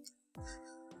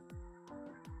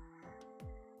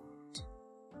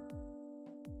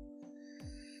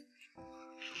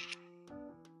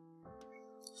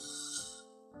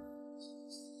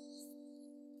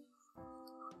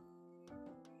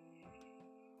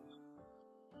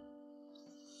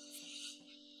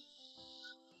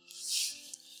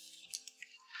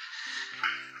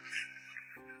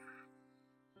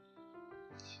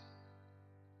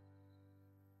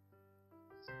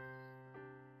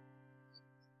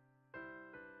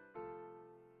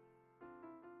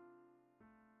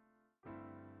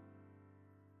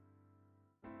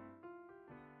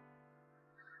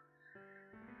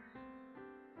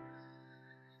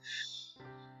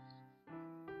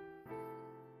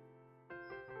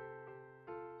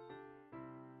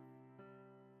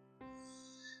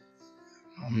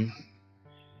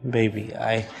 Baby,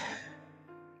 I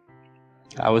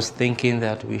was thinking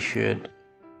that we should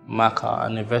mark our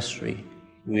anniversary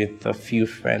with a few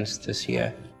friends this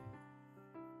year.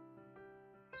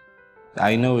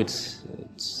 I know it's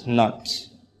not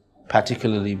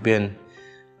particularly been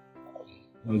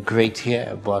a great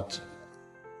year, but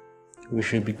we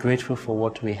should be grateful for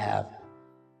what we have.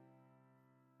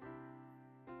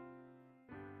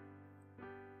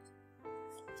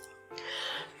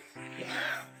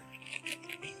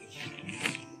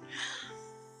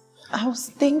 I was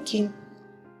thinking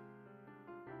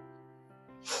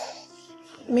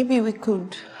maybe we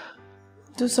could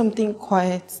do something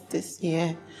quiet this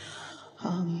year.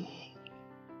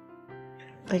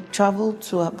 Like travel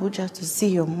to Abuja to see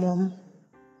your mom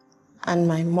and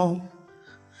my mom.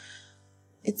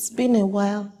 It's been a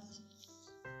while.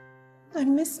 I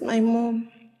miss my mom.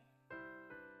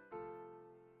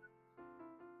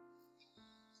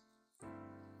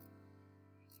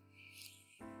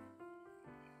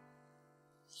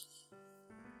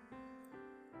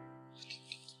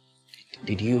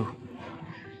 Did you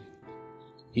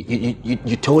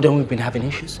told them we've been having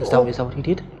issues? Is that what you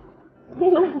did?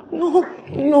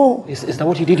 No. Is that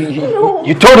what you did?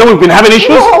 You told them we've been having issues?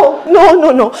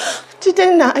 No.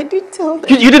 I did tell them.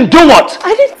 You didn't do what?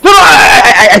 I didn't. No,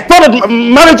 I thought that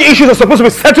marriage issues are supposed to be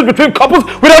settled between couples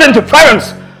without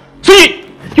interference. So you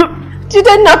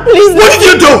Jidenna, please. What did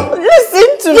you do? Listen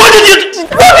to me.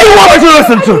 What do you want me to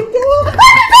listen to?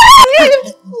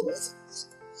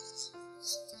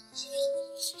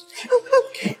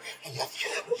 Okay, I love you.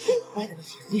 Why don't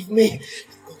you leave me? I'm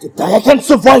going to die. I can't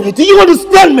survive it. Do you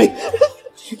understand me? Do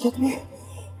you get me?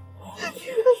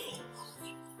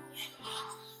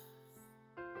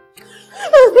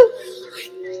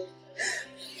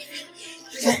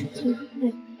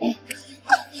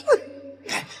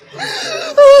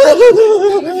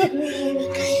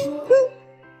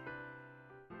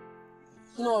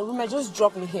 No, Ruma, just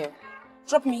drop me here.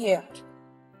 Drop me here.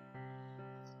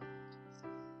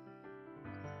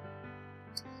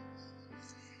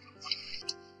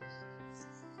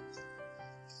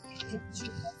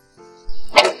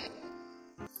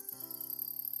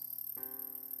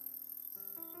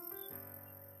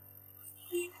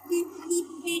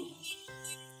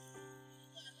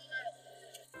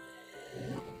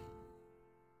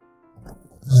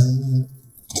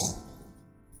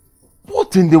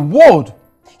 What in the world?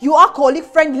 Your alcoholic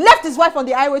friend left his wife on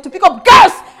the highway to pick up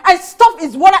girls and stuff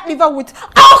his walnut liver with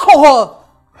alcohol.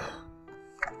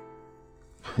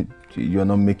 You're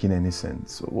not making any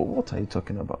sense. What are you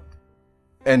talking about?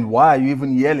 And why are you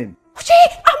even yelling?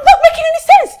 I'm not making any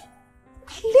sense.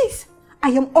 Please, I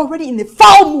am already in a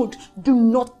foul mood. Do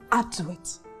not add to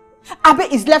it.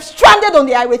 Abe is left stranded on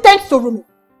the highway thanks to Rumi.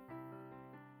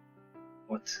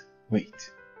 What?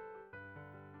 Wait.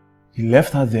 He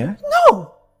left her there?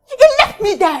 No! He left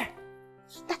me there!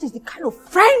 That is the kind of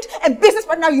friend and business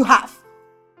partner you have.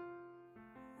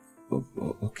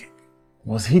 Okay.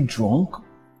 Was he drunk?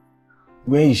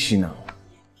 Where is she now?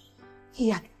 He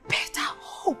had better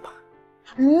hope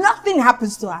nothing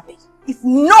happens to Abe. If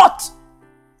not,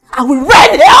 I will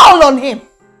rain hell on him.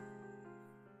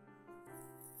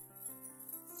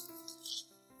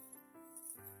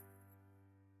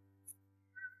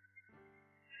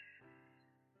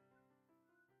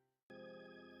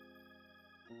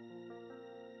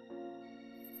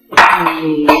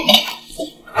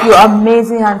 Your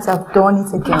amazing hands have done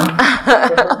it again.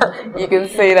 You can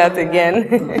say that again.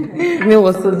 The meal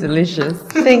was so delicious.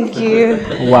 Thank you.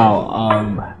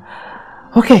 Wow.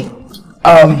 Okay.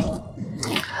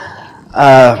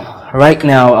 Right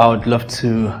now, I would love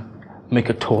to make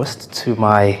a toast to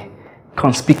my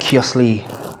conspicuously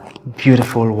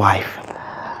beautiful wife.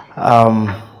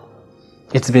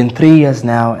 It's been 3 years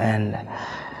now, and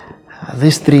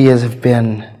these 3 years have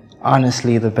been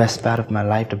honestly the best part of my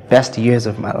life, the best years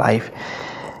of my life.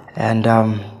 And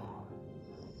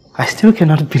I still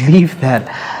cannot believe that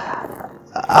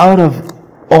out of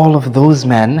all of those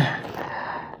men,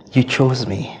 you chose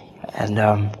me. And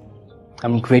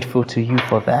I'm grateful to you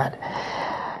for that.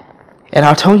 And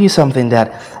I'll tell you something,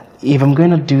 that if I'm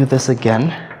going to do this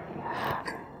again,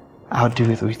 I'll do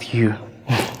it with you.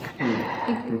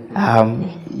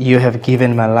 You have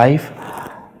given my life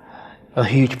a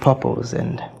huge purpose,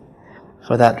 and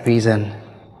for that reason,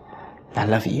 I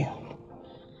love you.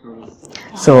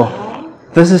 So,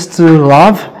 this is to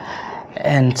love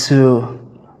and to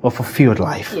a fulfilled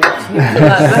life.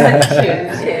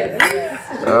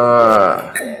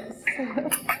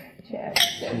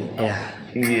 Yeah.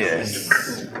 Yes.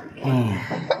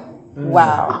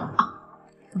 Wow.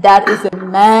 That is a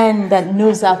man that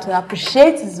knows how to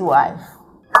appreciate his wife.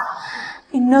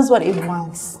 He knows what he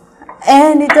wants.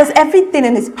 And he does everything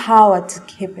in his power to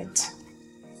keep it.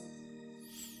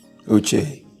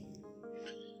 Uche,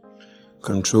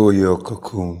 control your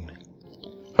cocoon.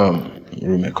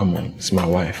 Rume, come on. It's my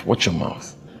wife. Watch your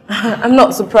mouth. I'm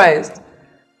not surprised.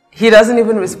 He doesn't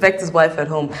even respect his wife at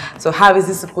home. So how is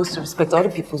he supposed to respect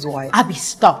other people's wives? Abby,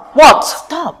 stop. What?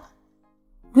 Stop.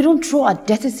 We don't throw our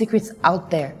dirty secrets out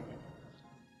there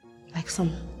like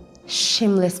some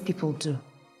shameless people do.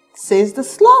 Says the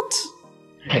slut.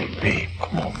 Hey, babe,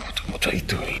 come on. What are you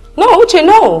doing? No, Uche,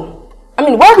 no. I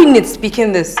mean, why we need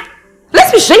speaking this?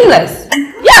 Let's be shameless.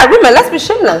 Yeah, Rume, let's be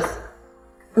shameless.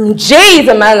 I mean, Jay is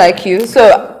a man like you,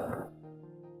 so...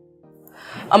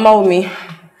 Amaumi,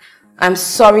 I'm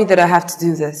sorry that I have to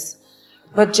do this.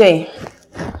 But Jay,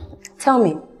 tell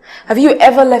me, have you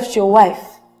ever left your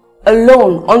wife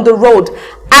alone on the road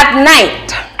at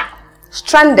night,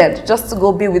 stranded, just to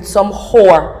go be with some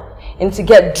whore and to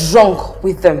get drunk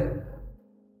with them?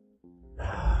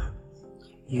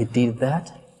 You did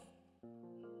that?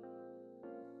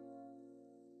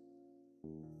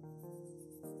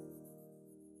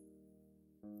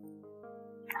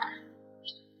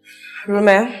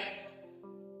 Rume,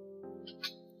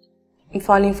 I'm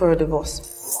filing for a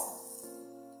divorce.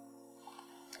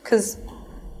 Because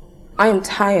I am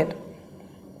tired.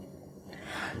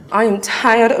 I am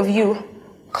tired of you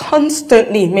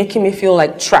constantly making me feel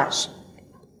like trash.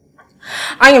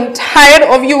 I am tired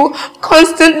of you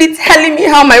constantly telling me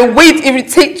how my weight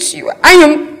irritates you. I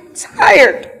am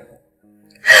tired.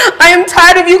 I am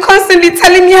tired of you constantly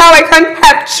telling me how I can't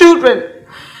have children.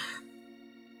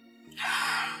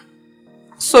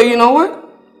 So you know what?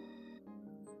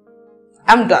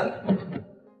 I'm done.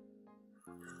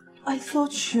 I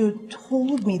thought you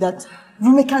told me that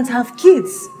Rume can't have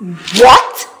kids.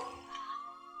 What?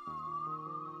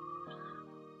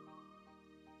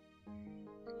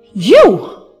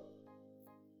 You?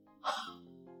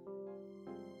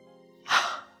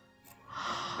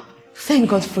 Thank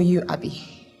God for you, Abby.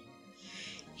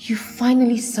 You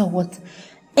finally saw what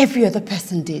every other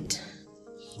person did.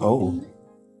 Oh.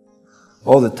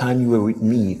 All the time you were with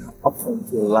me, up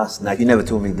until last night, you never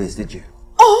told me this, did you?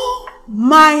 Oh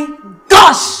my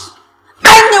gosh!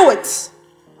 I knew it!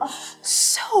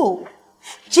 So,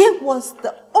 Jay was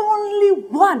the only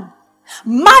one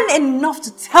man enough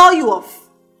to tell you of.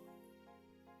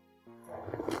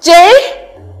 Jay?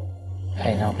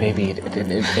 Hey, no, baby,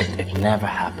 it never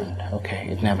happened, okay?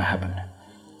 It never happened.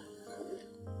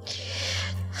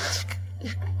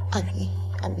 Abby.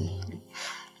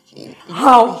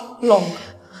 How long?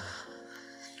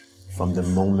 From the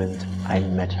moment I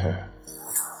met her.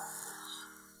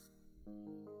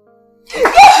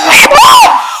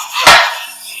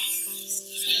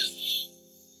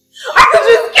 I could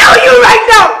just kill you right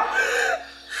now!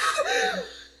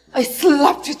 I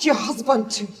slept with your husband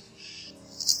too.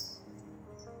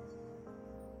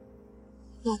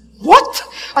 Now what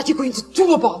are you going to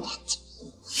do about that?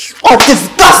 You are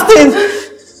disgusting!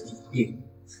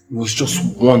 It was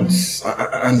just once,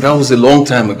 and that was a long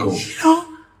time ago. You know,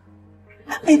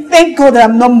 I thank God that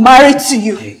I'm not married to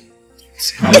you.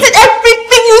 Is it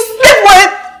everything you sleep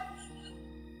with?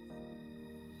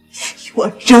 You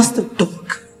are just a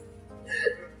dog.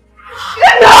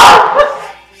 Shut up!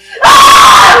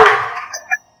 Ah!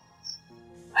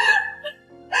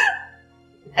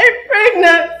 I'm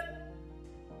pregnant.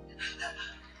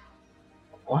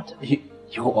 What?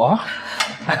 You are?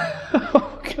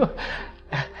 Oh, God.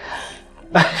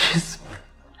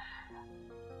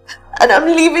 And I'm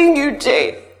leaving you,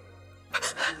 Jay.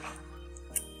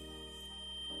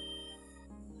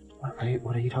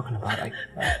 What are you talking about? I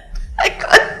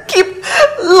can't keep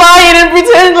lying and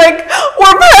pretending like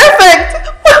we're perfect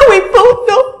when we both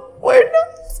know we're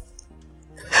not.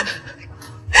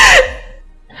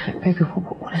 Baby,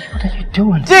 what are you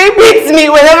doing? Jay beats me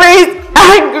whenever he's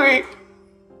angry.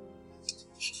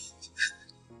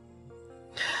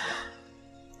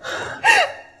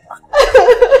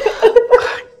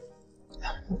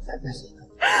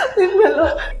 Leave me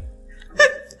alone.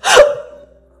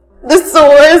 The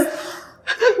sores,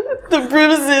 the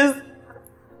bruises,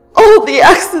 all the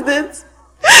accidents.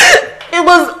 It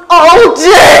was all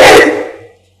Jay.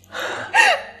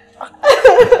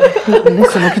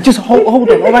 Listen, okay, just hold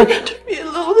on, alright? Leave me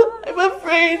alone. I'm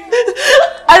afraid.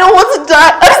 I don't want to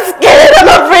die. I'm scared. I'm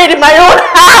afraid in my own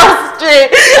house, Jay.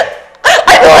 I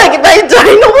feel like if I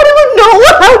die, no one will know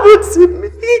what happened to me.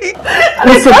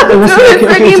 Listen,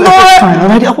 okay, it's fine,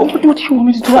 alright? What do you want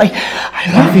me to do? I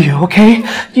love you, okay?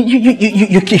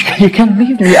 You can't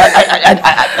leave me.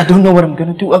 I don't know what I'm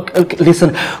gonna do. Okay,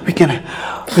 listen, we can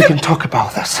talk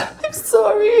about this. I'm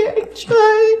sorry. I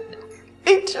tried.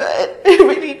 I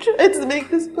really tried to make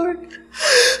this work.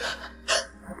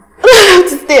 I have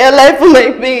to stay alive for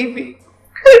my baby.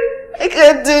 I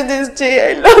can't do this,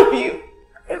 Jay. I love you.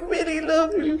 I really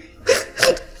love you.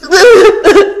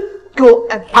 Go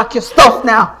and pack your stuff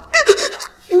now.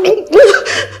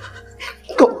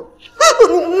 Go.